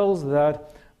 which tells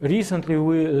that recently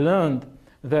we learned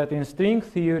that in string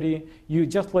theory, you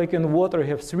just like in water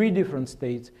have 3 different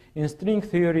states. In string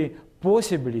theory,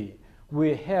 possibly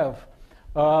we have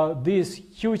this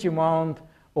huge amount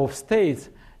of states.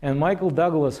 And Michael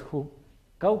Douglas, who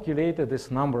calculated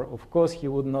this number, of course, he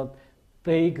would not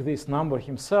take this number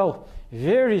himself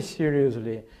very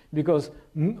seriously, because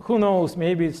who knows,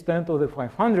 maybe it's 10 to the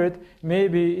 500,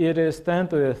 maybe it is 10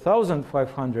 to the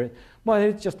 1,500, but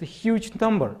it's just a huge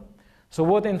number. So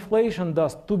what inflation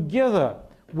does together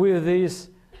with this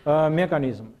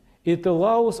mechanism, it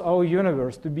allows our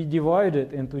universe to be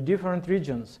divided into different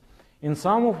regions in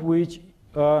some of which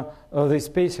the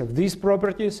space have these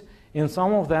properties, in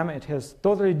some of them it has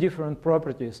totally different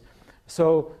properties.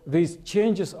 So this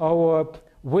changes our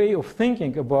way of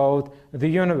thinking about the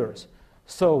universe.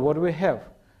 So what we have,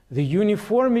 the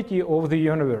uniformity of the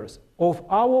universe, of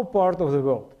our part of the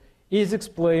world, is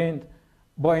explained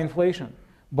by inflation.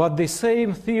 But the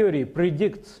same theory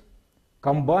predicts,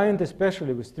 combined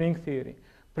especially with string theory,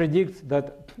 predicts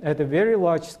that at a very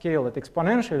large scale, at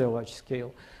exponentially large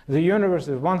scale, the universe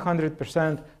is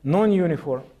 100%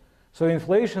 non-uniform. So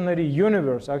inflationary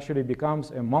universe actually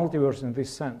becomes a multiverse in this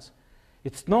sense.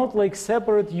 It's not like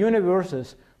separate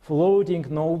universes floating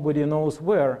nobody knows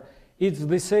where. It's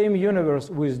the same universe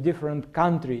with different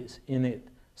countries in it,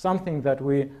 something that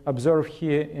we observe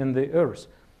here in the Earth.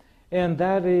 And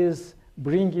that is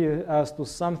bringing us to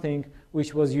something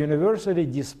which was universally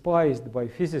despised by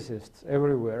physicists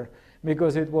everywhere,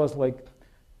 because it was like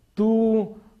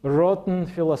too rotten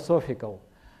philosophical,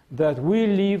 that we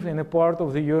live in a part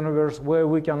of the universe where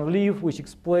we can live, which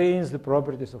explains the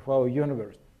properties of our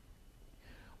universe.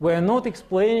 We are not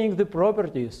explaining the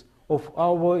properties of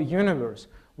our universe.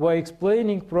 We are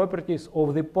explaining properties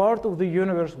of the part of the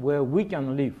universe where we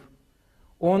can live.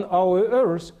 On our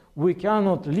Earth, we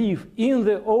cannot live in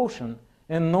the ocean,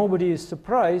 and nobody is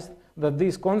surprised that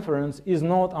this conference is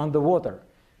not underwater,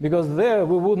 because there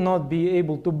we would not be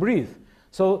able to breathe.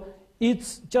 So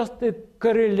it's just a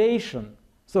correlation.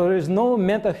 So there is no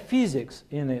metaphysics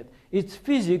in it. It's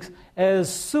physics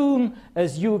as soon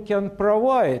as you can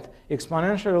provide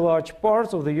exponentially large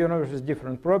parts of the universe with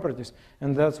different properties.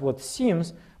 And that's what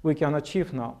seems we can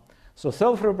achieve now. So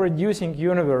self-reproducing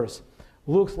universe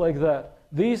looks like that.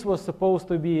 This was supposed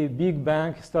to be a big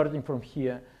bang starting from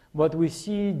here. But we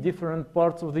see different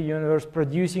parts of the universe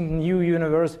producing new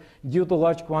universe due to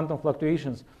large quantum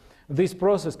fluctuations. This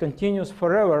process continues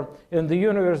forever, and the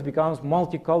universe becomes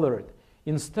multicolored.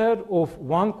 Instead of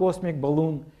one cosmic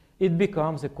balloon, it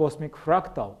becomes a cosmic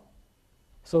fractal.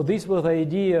 So this was the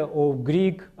idea of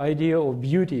Greek idea of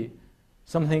beauty,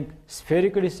 something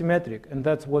spherically symmetric, and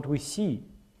that's what we see.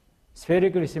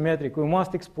 Spherically symmetric. We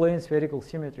must explain spherical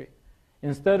symmetry.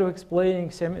 Instead of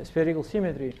explaining spherical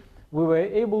symmetry, we were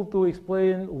able to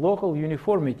explain local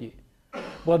uniformity.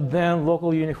 But then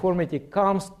local uniformity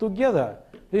comes together.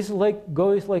 This is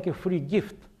goes like a free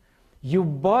gift. You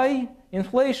buy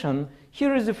inflation,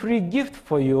 here is a free gift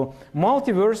for you.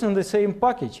 Multiverse in the same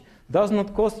package. Does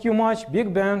not cost you much.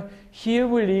 Big bang. Here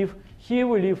we live. Here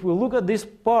we live. We look at this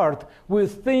part. We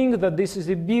think that this is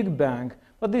a big bang.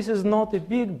 But this is not a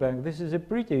big bang. This is a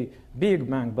pretty big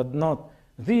bang, but not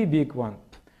the big one.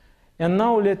 And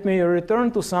now let me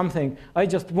return to something. I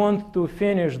just want to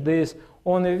finish this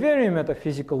on a very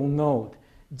metaphysical note,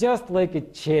 just like a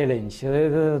challenge.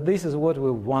 This is what we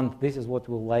want. This is what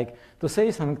we like. To say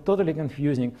something totally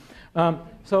confusing.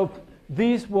 So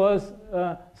this was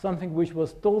something which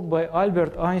was told by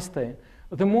Albert Einstein.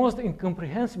 The most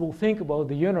incomprehensible thing about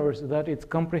the universe is that it's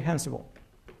comprehensible.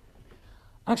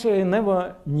 Actually, I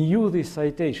never knew this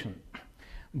citation,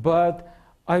 but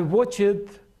I watched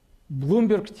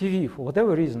Bloomberg TV for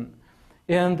whatever reason,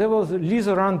 and there was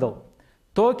Lisa Randall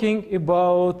talking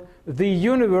about the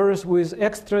universe with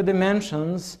extra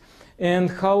dimensions and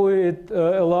how it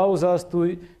allows us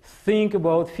to think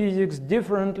about physics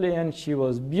differently, and she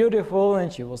was beautiful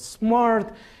and she was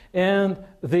smart, and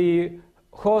the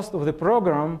host of the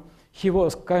program, he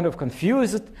was kind of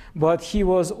confused, but he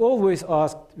was always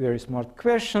asked very smart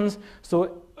questions,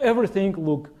 so everything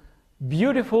looked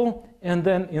beautiful. And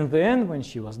then in the end, when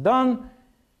she was done,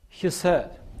 he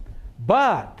said,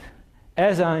 but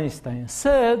as Einstein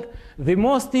said, the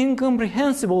most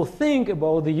incomprehensible thing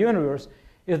about the universe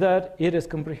is that it is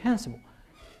comprehensible.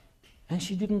 And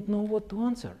she didn't know what to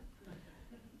answer.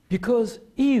 Because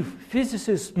if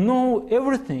physicists know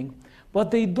everything, but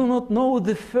they do not know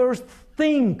the first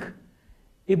thing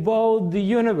about the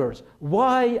universe,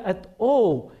 why at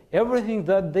all everything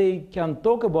that they can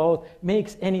talk about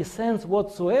makes any sense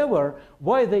whatsoever,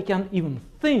 why they can even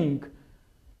think.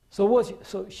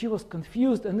 So she was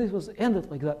confused, and this was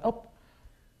ended like that up.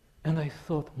 And I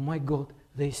thought, my God,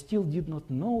 they still did not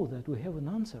know that we have an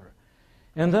answer.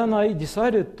 And then I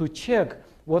decided to check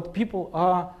what people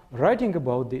are writing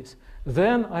about this.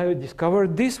 Then I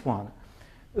discovered this one.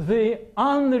 The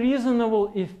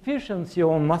unreasonable efficiency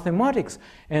of mathematics,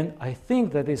 and I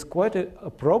think that is quite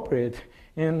appropriate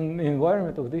in the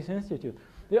environment of this institute.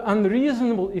 The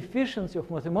unreasonable efficiency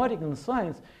of mathematics and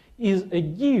science is a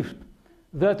gift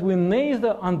that we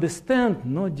neither understand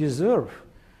nor deserve.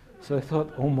 So I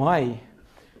thought, oh my,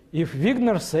 if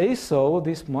Wigner says so,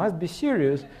 this must be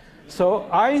serious. So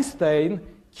Einstein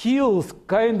kills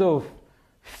kind of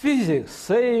physics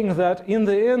saying that in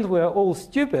the end we are all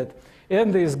stupid,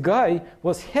 and this guy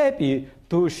was happy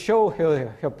to show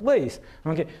her place.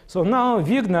 Okay, so now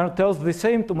Wigner tells the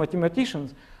same to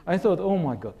mathematicians. I thought, oh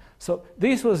my God. So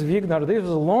this was Wigner, this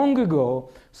was long ago,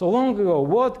 so long ago,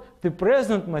 what the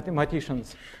present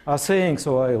mathematicians are saying.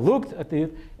 So I looked at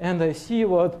it, and I see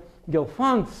what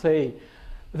Gelfand say.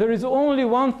 There is only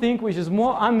one thing which is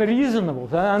more unreasonable,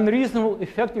 the unreasonable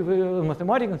effective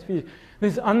mathematics and physics,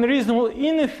 this unreasonable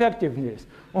ineffectiveness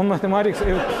on mathematics.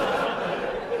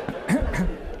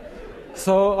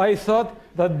 So I thought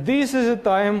that this is a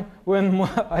time when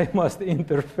I must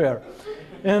interfere.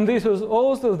 And this was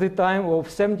also the time of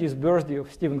 70th birthday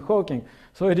of Stephen Hawking.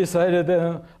 So I decided,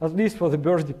 at least for the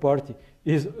birthday party,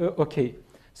 is okay.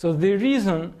 So the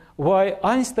reason why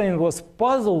Einstein was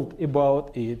puzzled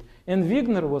about it and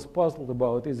Wigner was puzzled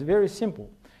about it is very simple.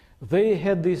 They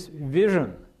had this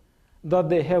vision that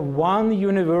they have one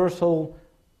universal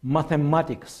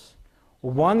mathematics,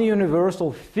 one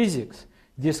universal physics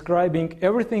describing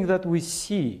everything that we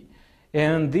see.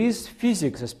 And this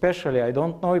physics, especially, I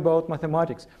don't know about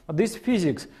mathematics, but this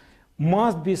physics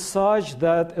must be such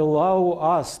that allow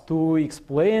us to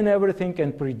explain everything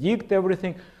and predict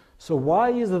everything. So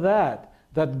why is that?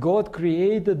 That God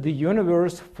created the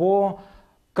universe for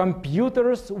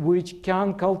computers which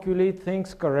can calculate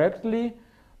things correctly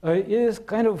is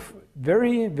kind of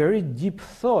very, very deep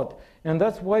thought. And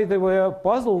that's why they were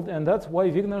puzzled, and that's why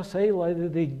Wigner say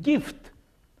like the gift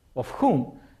of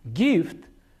whom? Gift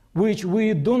which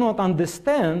we do not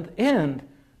understand and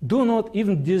do not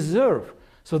even deserve.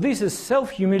 So this is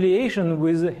self-humiliation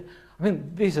with, I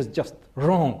mean, this is just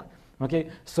wrong. Okay,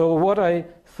 so what I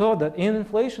thought that in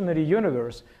inflationary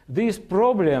universe, this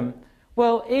problem,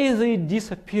 well, either it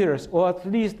disappears or at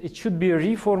least it should be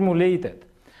reformulated.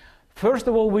 First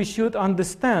of all, we should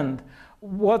understand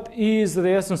what is the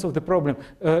essence of the problem.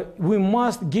 We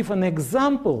must give an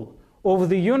example of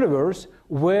the universe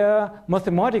where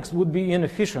mathematics would be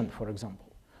inefficient, for example.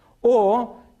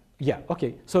 Or, yeah,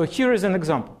 okay, so here is an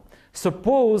example.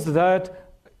 Suppose that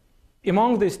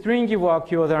among the stringy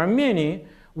vacuum there are many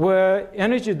where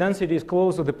energy density is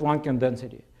close to the Planckian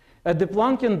density. At the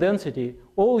Planckian density,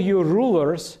 all your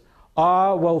rulers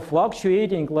are, well,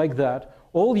 fluctuating like that.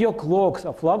 All your clocks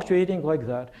are fluctuating like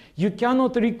that. You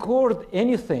cannot record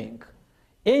anything.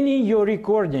 Any your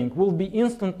recording will be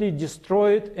instantly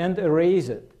destroyed and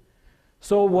erased.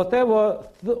 So whatever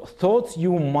thoughts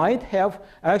you might have,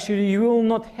 actually you will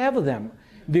not have them,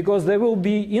 because they will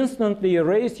be instantly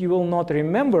erased. You will not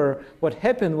remember what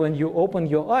happened when you open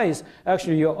your eyes.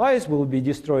 Actually, your eyes will be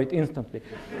destroyed instantly.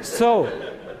 So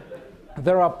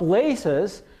there are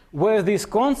places where this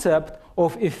concept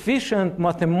of efficient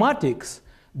mathematics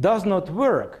does not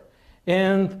work.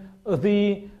 And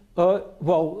the,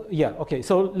 well, yeah, okay,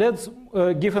 so let's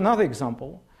give another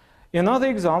example. Another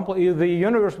example is the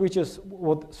universe, which is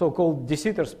what so-called de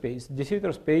Sitter space. De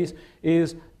Sitter space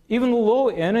is even low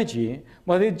energy,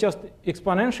 but it just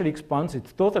exponentially expands.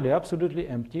 It's totally, absolutely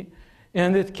empty,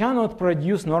 and it cannot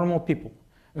produce normal people.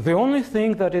 The only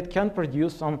thing that it can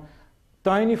produce some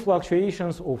tiny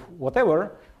fluctuations of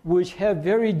whatever, which have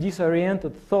very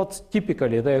disoriented thoughts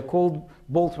typically. They are called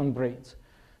Boltzmann brains.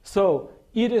 So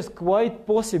it is quite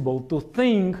possible to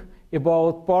think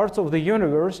about parts of the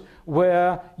universe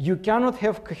where you cannot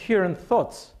have coherent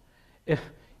thoughts.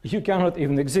 You cannot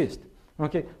even exist.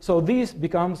 Okay, so this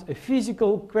becomes a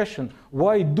physical question.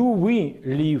 Why do we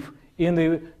live in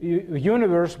the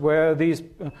universe where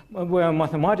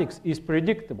mathematics is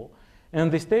predictable?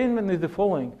 And the statement is the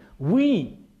following: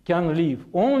 we can live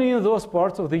only in those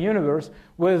parts of the universe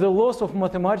where the laws of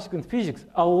mathematics and physics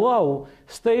allow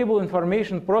stable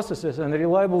information processes and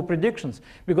reliable predictions.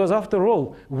 Because after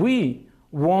all, we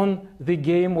won the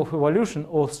game of evolution,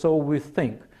 or so we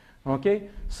think. Okay?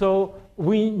 So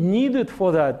we needed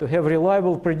for that to have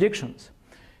reliable predictions.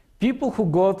 People who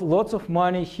got lots of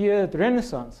money here at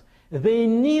Renaissance, they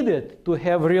needed to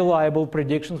have reliable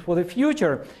predictions for the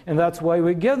future, and that's why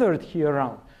we gathered here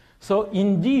around. So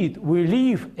indeed, we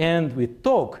live and we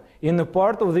talk in a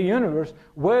part of the universe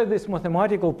where these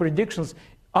mathematical predictions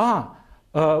are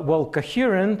well,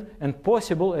 coherent and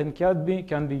possible and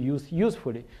can be used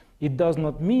usefully. It does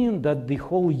not mean that the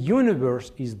whole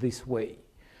universe is this way.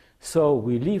 So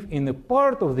we live in a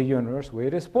part of the universe where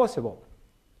it is possible.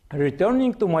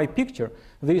 Returning to my picture,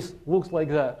 this looks like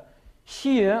that.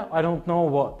 Here, I don't know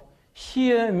what.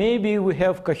 Here, maybe we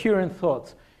have coherent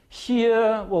thoughts.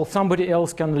 Here, well, somebody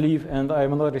else can live, and I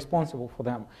am not responsible for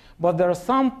them. But there are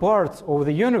some parts of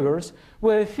the universe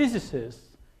where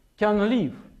physicists can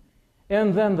live.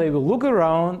 And then they will look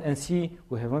around and see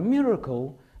we have a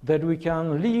miracle that we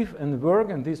can live and work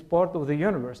in this part of the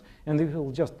universe. And it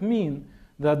will just mean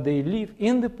that they live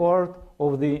in the part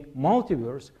of the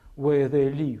multiverse where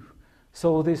they live.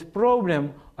 So this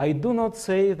problem, I do not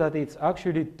say that it's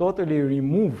actually totally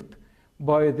removed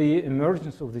by the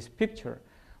emergence of this picture,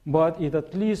 but it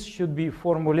at least should be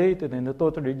formulated in a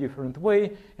totally different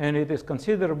way, and it is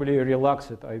considerably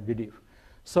relaxed, I believe.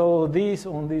 So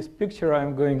on this picture,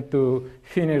 I'm going to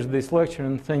finish this lecture,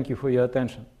 and thank you for your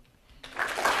attention.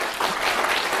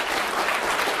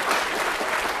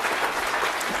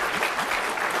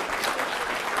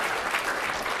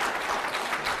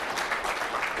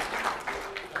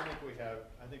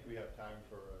 I think we have time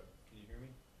for, can you hear me?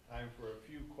 Time for a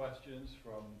few questions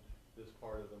from this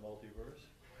part of the multiverse.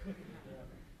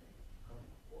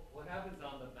 What happens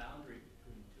on the boundary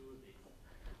between two of these?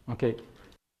 Okay.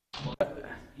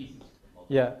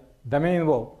 Yeah, domain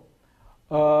wall.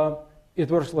 It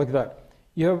works like that.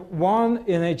 You have one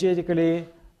energetically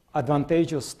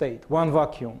advantageous state, one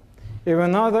vacuum. You have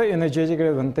another energetically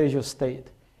advantageous state.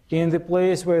 In the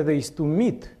place where these two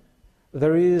meet,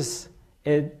 there is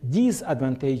a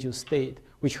disadvantageous state,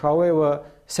 which, however,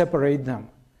 separate them.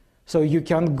 So you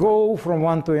can go from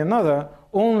one to another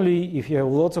only if you have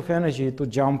lots of energy to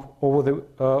jump over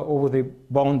the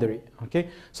boundary. Okay?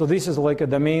 So this is like a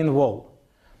domain wall.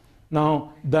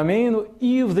 Now,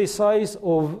 if the size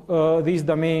of these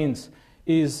domains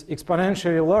is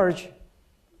exponentially large,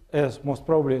 as most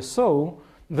probably so,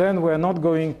 then we're not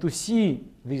going to see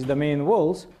these domain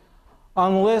walls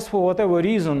unless, for whatever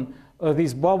reason,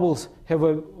 these bubbles have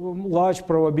a large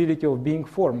probability of being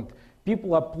formed.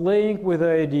 People are playing with the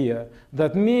idea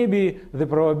that maybe the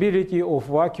probability of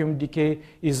vacuum decay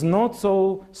is not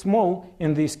so small.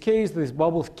 In this case, these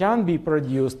bubbles can be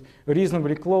produced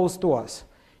reasonably close to us.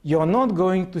 You're not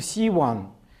going to see one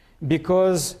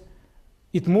because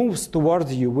it moves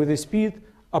towards you with a speed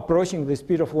approaching the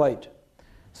speed of light.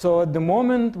 So at the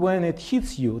moment when it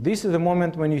hits you, this is the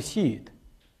moment when you see it.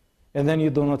 And then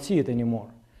you do not see it anymore.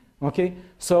 Okay?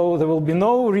 So there will be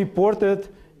no reported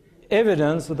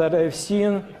evidence that I've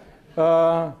seen.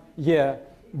 But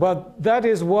that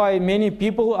is why many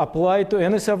people apply to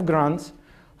NSF grants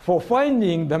for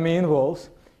finding domain walls,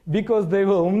 because they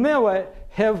will never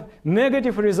have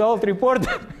negative result reported.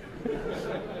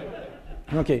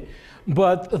 Okay.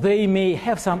 But they may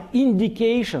have some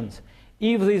indications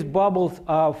if these bubbles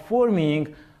are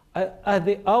forming at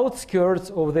the outskirts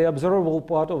of the observable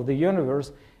part of the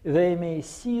universe. They may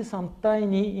see some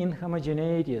tiny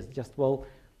inhomogeneities, just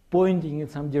pointing in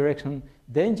some direction,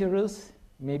 dangerous,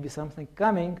 maybe something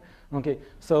coming. Okay,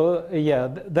 so yeah,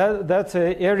 that's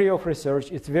an area of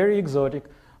research. It's very exotic.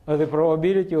 The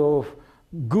probability of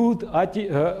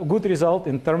good result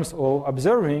in terms of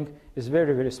observing is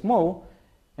very, very small,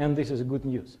 and this is good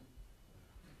news.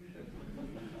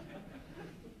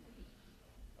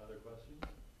 Other questions?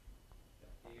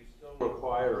 Do you still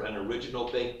require an original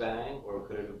Big Bang, or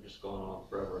could it have just gone on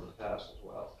forever in the past as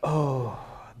well? Oh,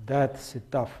 that's a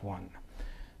tough one.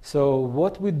 So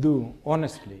what we do,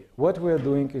 honestly, what we are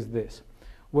doing is this.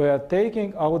 We are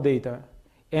taking our data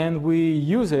and we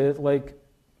use it like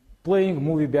playing a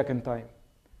movie back in time.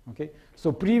 Okay?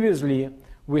 So previously,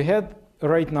 we had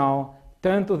right now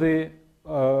 10 to the,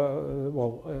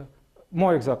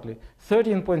 more exactly,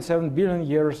 13.7 billion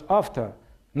years after,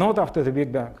 not after the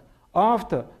Big Bang,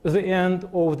 after the end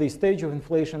of the stage of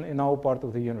inflation in our part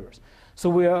of the universe. So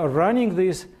we are running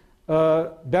this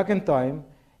back in time,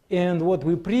 and what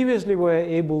we previously were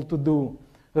able to do,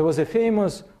 there was a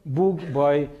famous book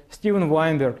by Steven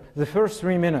Weinberg, The First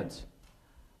 3 Minutes.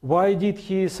 Why did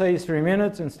he say 3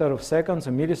 minutes instead of seconds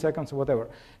or milliseconds or whatever?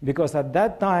 Because at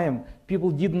that time, people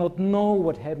did not know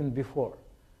what happened before.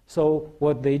 So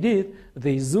what they did,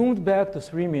 they zoomed back to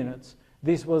 3 minutes.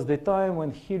 This was the time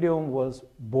when helium was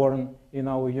born in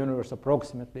our universe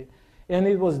approximately. And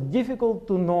it was difficult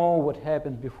to know what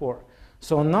happened before.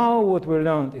 So now what we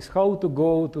learned is how to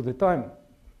go to the time.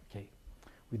 Okay,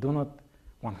 we do not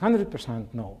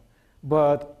 100% know,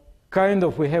 but kind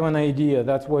of we have an idea.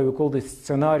 That's why we call this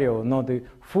scenario, not the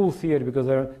full theory, because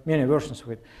there are many versions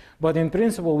of it. But in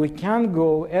principle, we can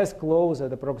go as close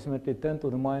as approximately 10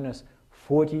 to the minus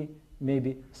 40,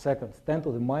 maybe seconds, 10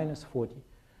 to the minus 40.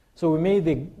 So we made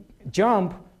the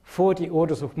jump 40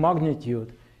 orders of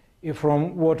magnitude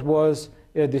from what was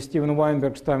at the Steven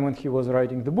Weinberg's time when he was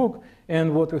writing the book,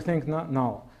 and what we think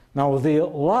now. Now, the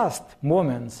last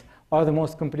moments are the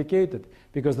most complicated,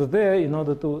 because there, in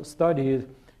order to study it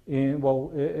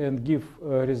and give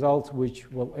results which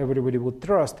everybody would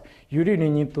trust, you really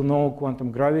need to know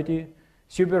quantum gravity,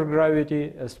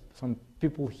 supergravity, as some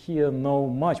people here know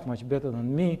much, much better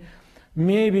than me.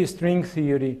 Maybe string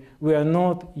theory, we are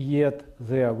not yet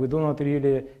there. We do not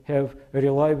really have a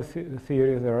reliable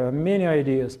theory. There are many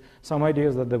ideas. Some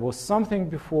ideas that there was something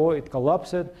before, it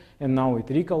collapsed, and now it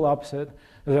recollapsed.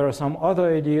 There are some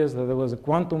other ideas that there was a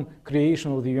quantum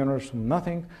creation of the universe from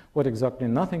nothing. What exactly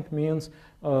nothing means,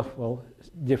 well,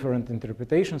 different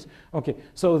interpretations. Okay,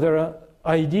 so there are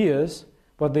ideas,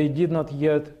 but they did not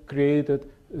yet create a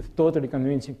totally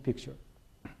convincing picture.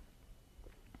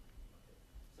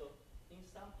 So in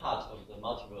some parts of the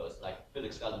multiverse, like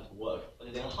physics doesn't work,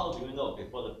 but then how do you know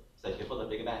before the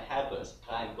Big Bang happens,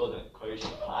 Klein got the Equation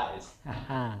Prize?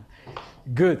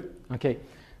 Good. Okay.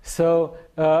 So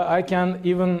I can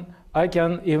even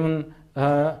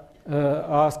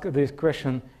ask this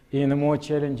question in a more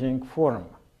challenging form.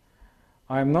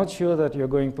 I'm not sure that you're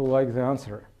going to like the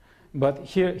answer, but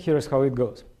here's how it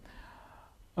goes.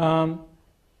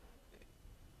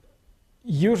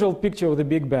 Usual picture of the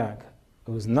Big Bang.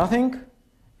 It was nothing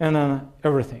and then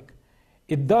everything.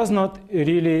 It does not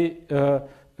really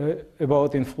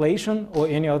about inflation or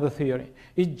any other theory.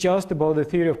 It's just about the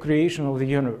theory of creation of the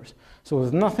universe. So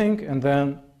it's nothing and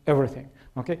then everything.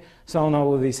 Okay? So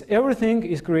now this everything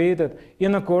is created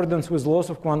in accordance with laws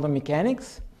of quantum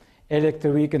mechanics,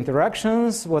 electroweak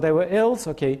interactions, whatever else.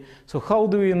 Okay, so how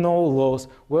do we know laws?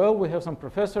 Well, we have some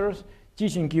professors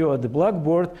teaching you at the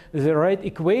blackboard. They write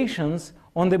equations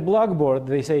on the blackboard.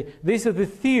 They say, this is the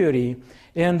theory,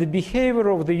 and the behavior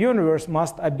of the universe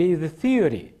must obey the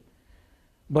theory.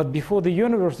 But before the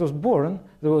universe was born,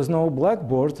 there was no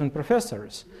blackboards and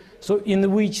professors. So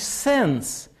in which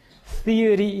sense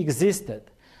theory existed?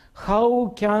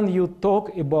 How can you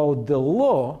talk about the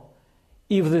law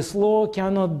if this law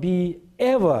cannot be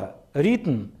ever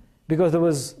written because there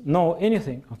was no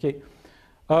anything? Okay.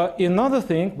 Another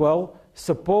thing, well,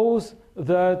 suppose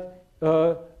that,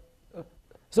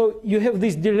 so you have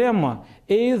this dilemma.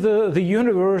 Either the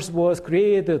universe was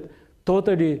created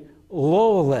totally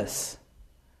lawless,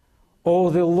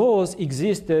 or the laws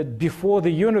existed before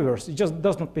the universe. It just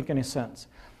does not make any sense.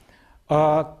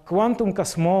 Quantum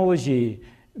cosmology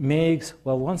makes,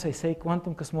 well, once I say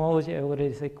quantum cosmology, I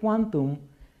already say quantum.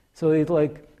 So it's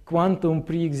like quantum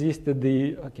pre-existed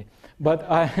the, okay. But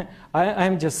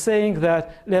I'm just saying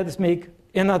that let's make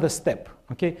another step,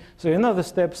 okay? So another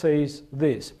step says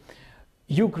this.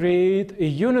 You create a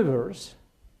universe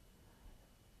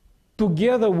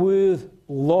together with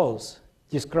laws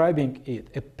describing it,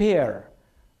 a pair,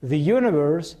 the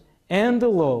universe and the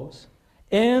laws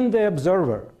and the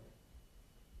observer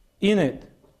in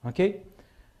it, okay?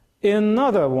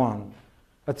 Another one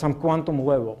at some quantum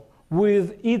level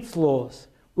with its laws,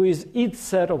 with its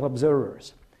set of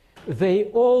observers. They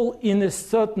all, in a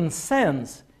certain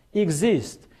sense,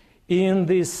 exist in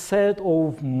this set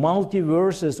of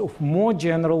multiverses of more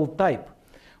general type.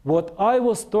 What I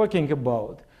was talking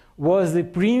about was the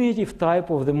primitive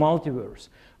type of the multiverse,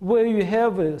 where you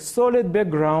have a solid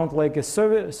background like a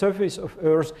surface of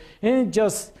Earth, and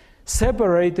just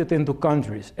separated into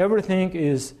countries. Everything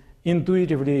is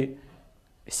intuitively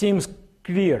seems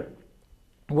clear.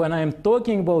 When I'm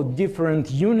talking about different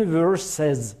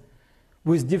universes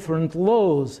with different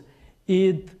laws,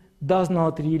 it does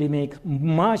not really make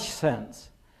much sense.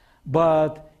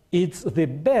 But it's the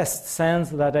best sense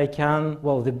that I can,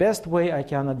 well, the best way I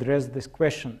can address this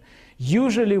question.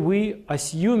 Usually we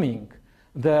assuming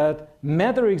that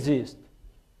matter exists.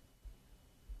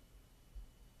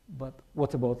 But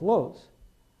what about laws?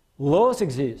 Laws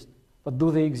exist, but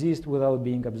do they exist without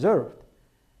being observed?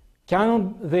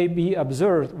 Cannot they be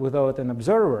observed without an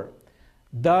observer?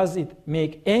 Does it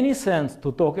make any sense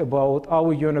to talk about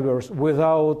our universe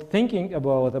without thinking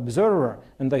about observer?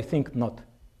 And I think not.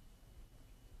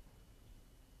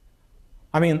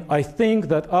 I mean, I think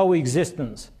that our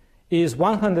existence is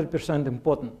 100%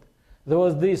 important. There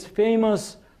was this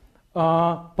famous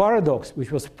paradox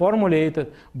which was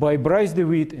formulated by Bryce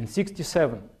DeWitt in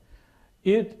 '67.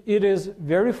 It is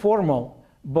very formal,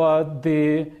 but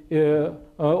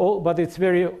but it's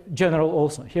very general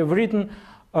also. He have written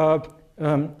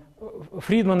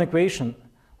Friedman equation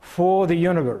for the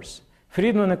universe.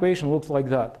 Friedman equation looks like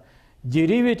that.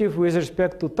 Derivative with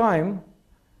respect to time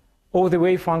of the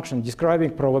wave function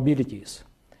describing probabilities.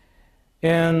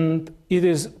 And it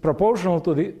is proportional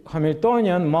to the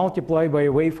Hamiltonian multiplied by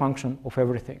a wave function of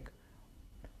everything.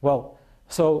 Well,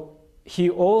 so he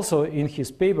also, in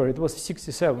his paper, it was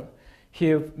 '67,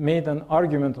 he made an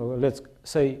argument, or let's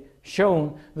say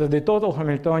shown, that the total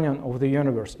Hamiltonian of the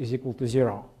universe is equal to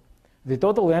 0. The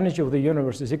total energy of the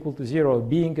universe is equal to 0,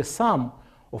 being a sum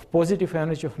of positive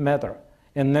energy of matter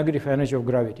and negative energy of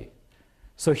gravity.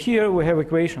 So here we have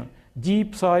equation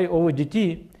d psi over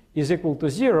dt is equal to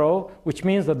 0, which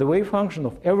means that the wave function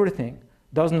of everything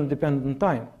doesn't depend on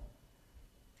time.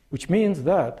 Which means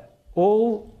that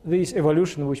all this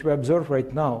evolution which we observe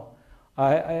right now,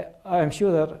 I'm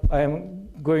sure that I am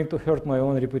going to hurt my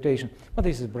own reputation. But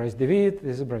this is Bryce DeWitt,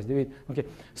 this is Bryce DeWitt. Okay,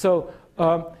 so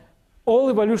all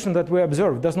evolution that we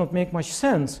observe does not make much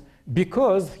sense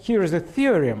because here is a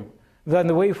theorem that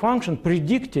the wave function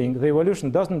predicting the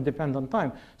evolution doesn't depend on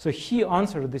time. So he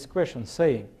answered this question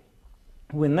saying,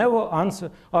 we never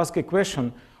ask a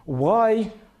question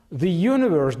why the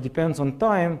universe depends on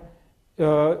time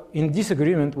in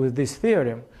disagreement with this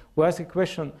theorem. We ask a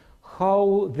question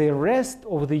how the rest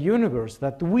of the universe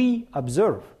that we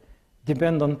observe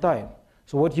depend on time.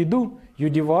 So what you do, you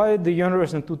divide the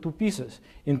universe into two pieces,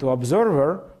 into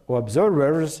observer or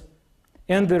observers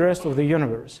and the rest of the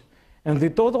universe. And the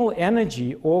total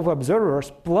energy of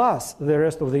observers plus the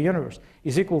rest of the universe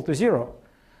is equal to 0.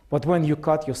 But when you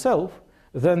cut yourself,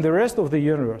 then the rest of the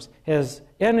universe has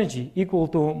energy equal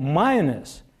to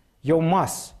minus your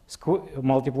mass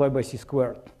multiplied by c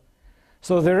squared.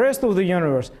 So the rest of the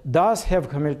universe does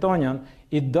have Hamiltonian.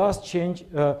 It does change,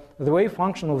 the wave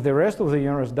function of the rest of the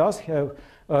universe does have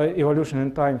evolution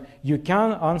in time. You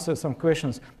can answer some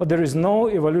questions, but there is no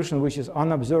evolution which is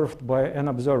unobserved by an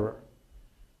observer.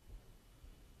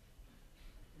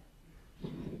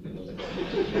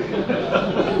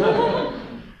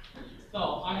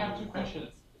 So I have two questions.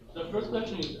 The first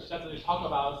question is that you talk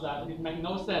about that it makes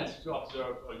no sense to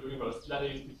observe a universe that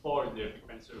is before the Big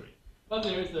Bang theory. But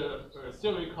there is a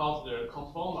theory called the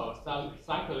conformal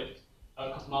cyclic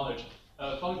cosmology.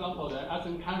 For example,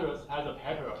 Anthony Penrose has a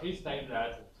paper. He states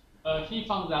that he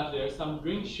found that there's some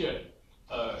ring shape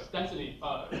density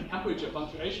temperature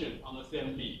fluctuation on the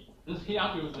CMB. And he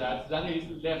argues that that is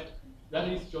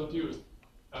introduced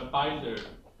by the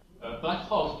black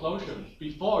hole explosion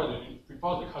before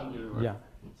the current universe. Yeah.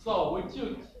 So it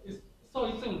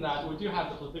seems that we do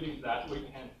have the possibility that we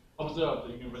can observe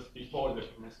the universe before the Big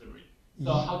Bang theory.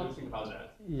 So how do you think about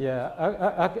that?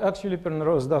 Yeah, actually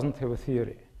Penrose doesn't have a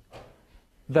theory.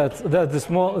 That's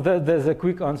a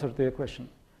quick answer to your question.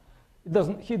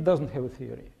 He doesn't have a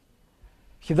theory.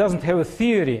 He doesn't have a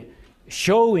theory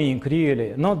showing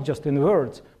really, not just in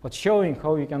words, but showing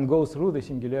how you can go through the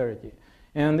singularity.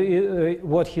 And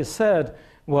what he said,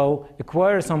 well,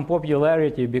 acquired some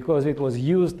popularity because it was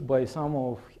used by some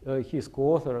of his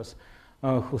co-authors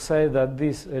who say that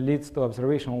this leads to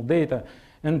observational data.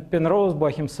 And Penrose by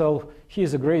himself, he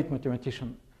is a great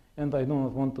mathematician. And I do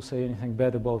not want to say anything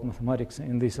bad about mathematics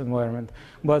in this environment.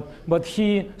 But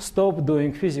he stopped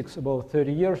doing physics about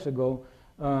 30 years ago.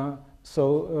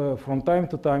 So from time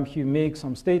to time, he makes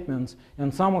some statements,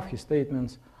 and some of his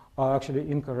statements are actually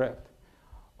incorrect.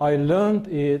 I learned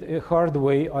it a hard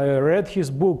way. I read his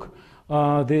book,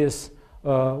 Emperor's,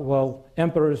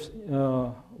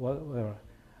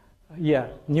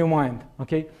 New Mind,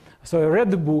 okay? So I read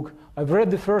the book. I've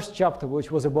read the first chapter,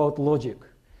 which was about logic.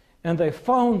 And I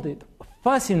found it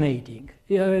fascinating.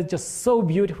 Just so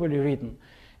beautifully written.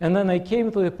 And then I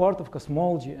came to the part of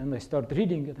cosmology, and I started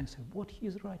reading it, and I said, what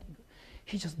he's writing?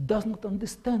 He just does not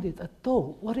understand it at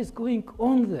all. What is going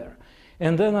on there?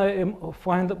 And then I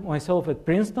find myself at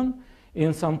Princeton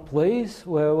in some place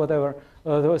where there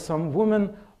was some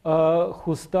woman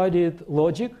who studied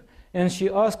logic, and she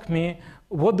asked me,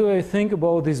 what do I think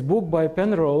about this book by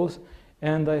Penrose?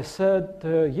 And I said,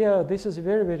 yeah, this is a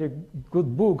very, very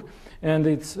good book, and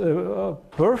it's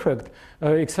perfect,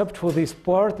 except for this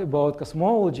part about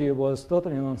cosmology was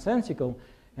totally nonsensical.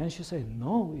 And she said,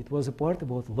 no, it was a part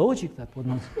about logic that was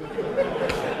nonsensical.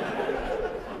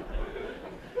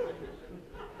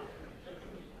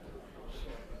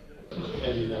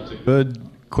 That's a good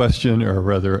question, or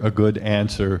rather a good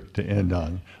answer to end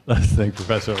on. Let's thank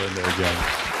Professor Linde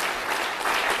again.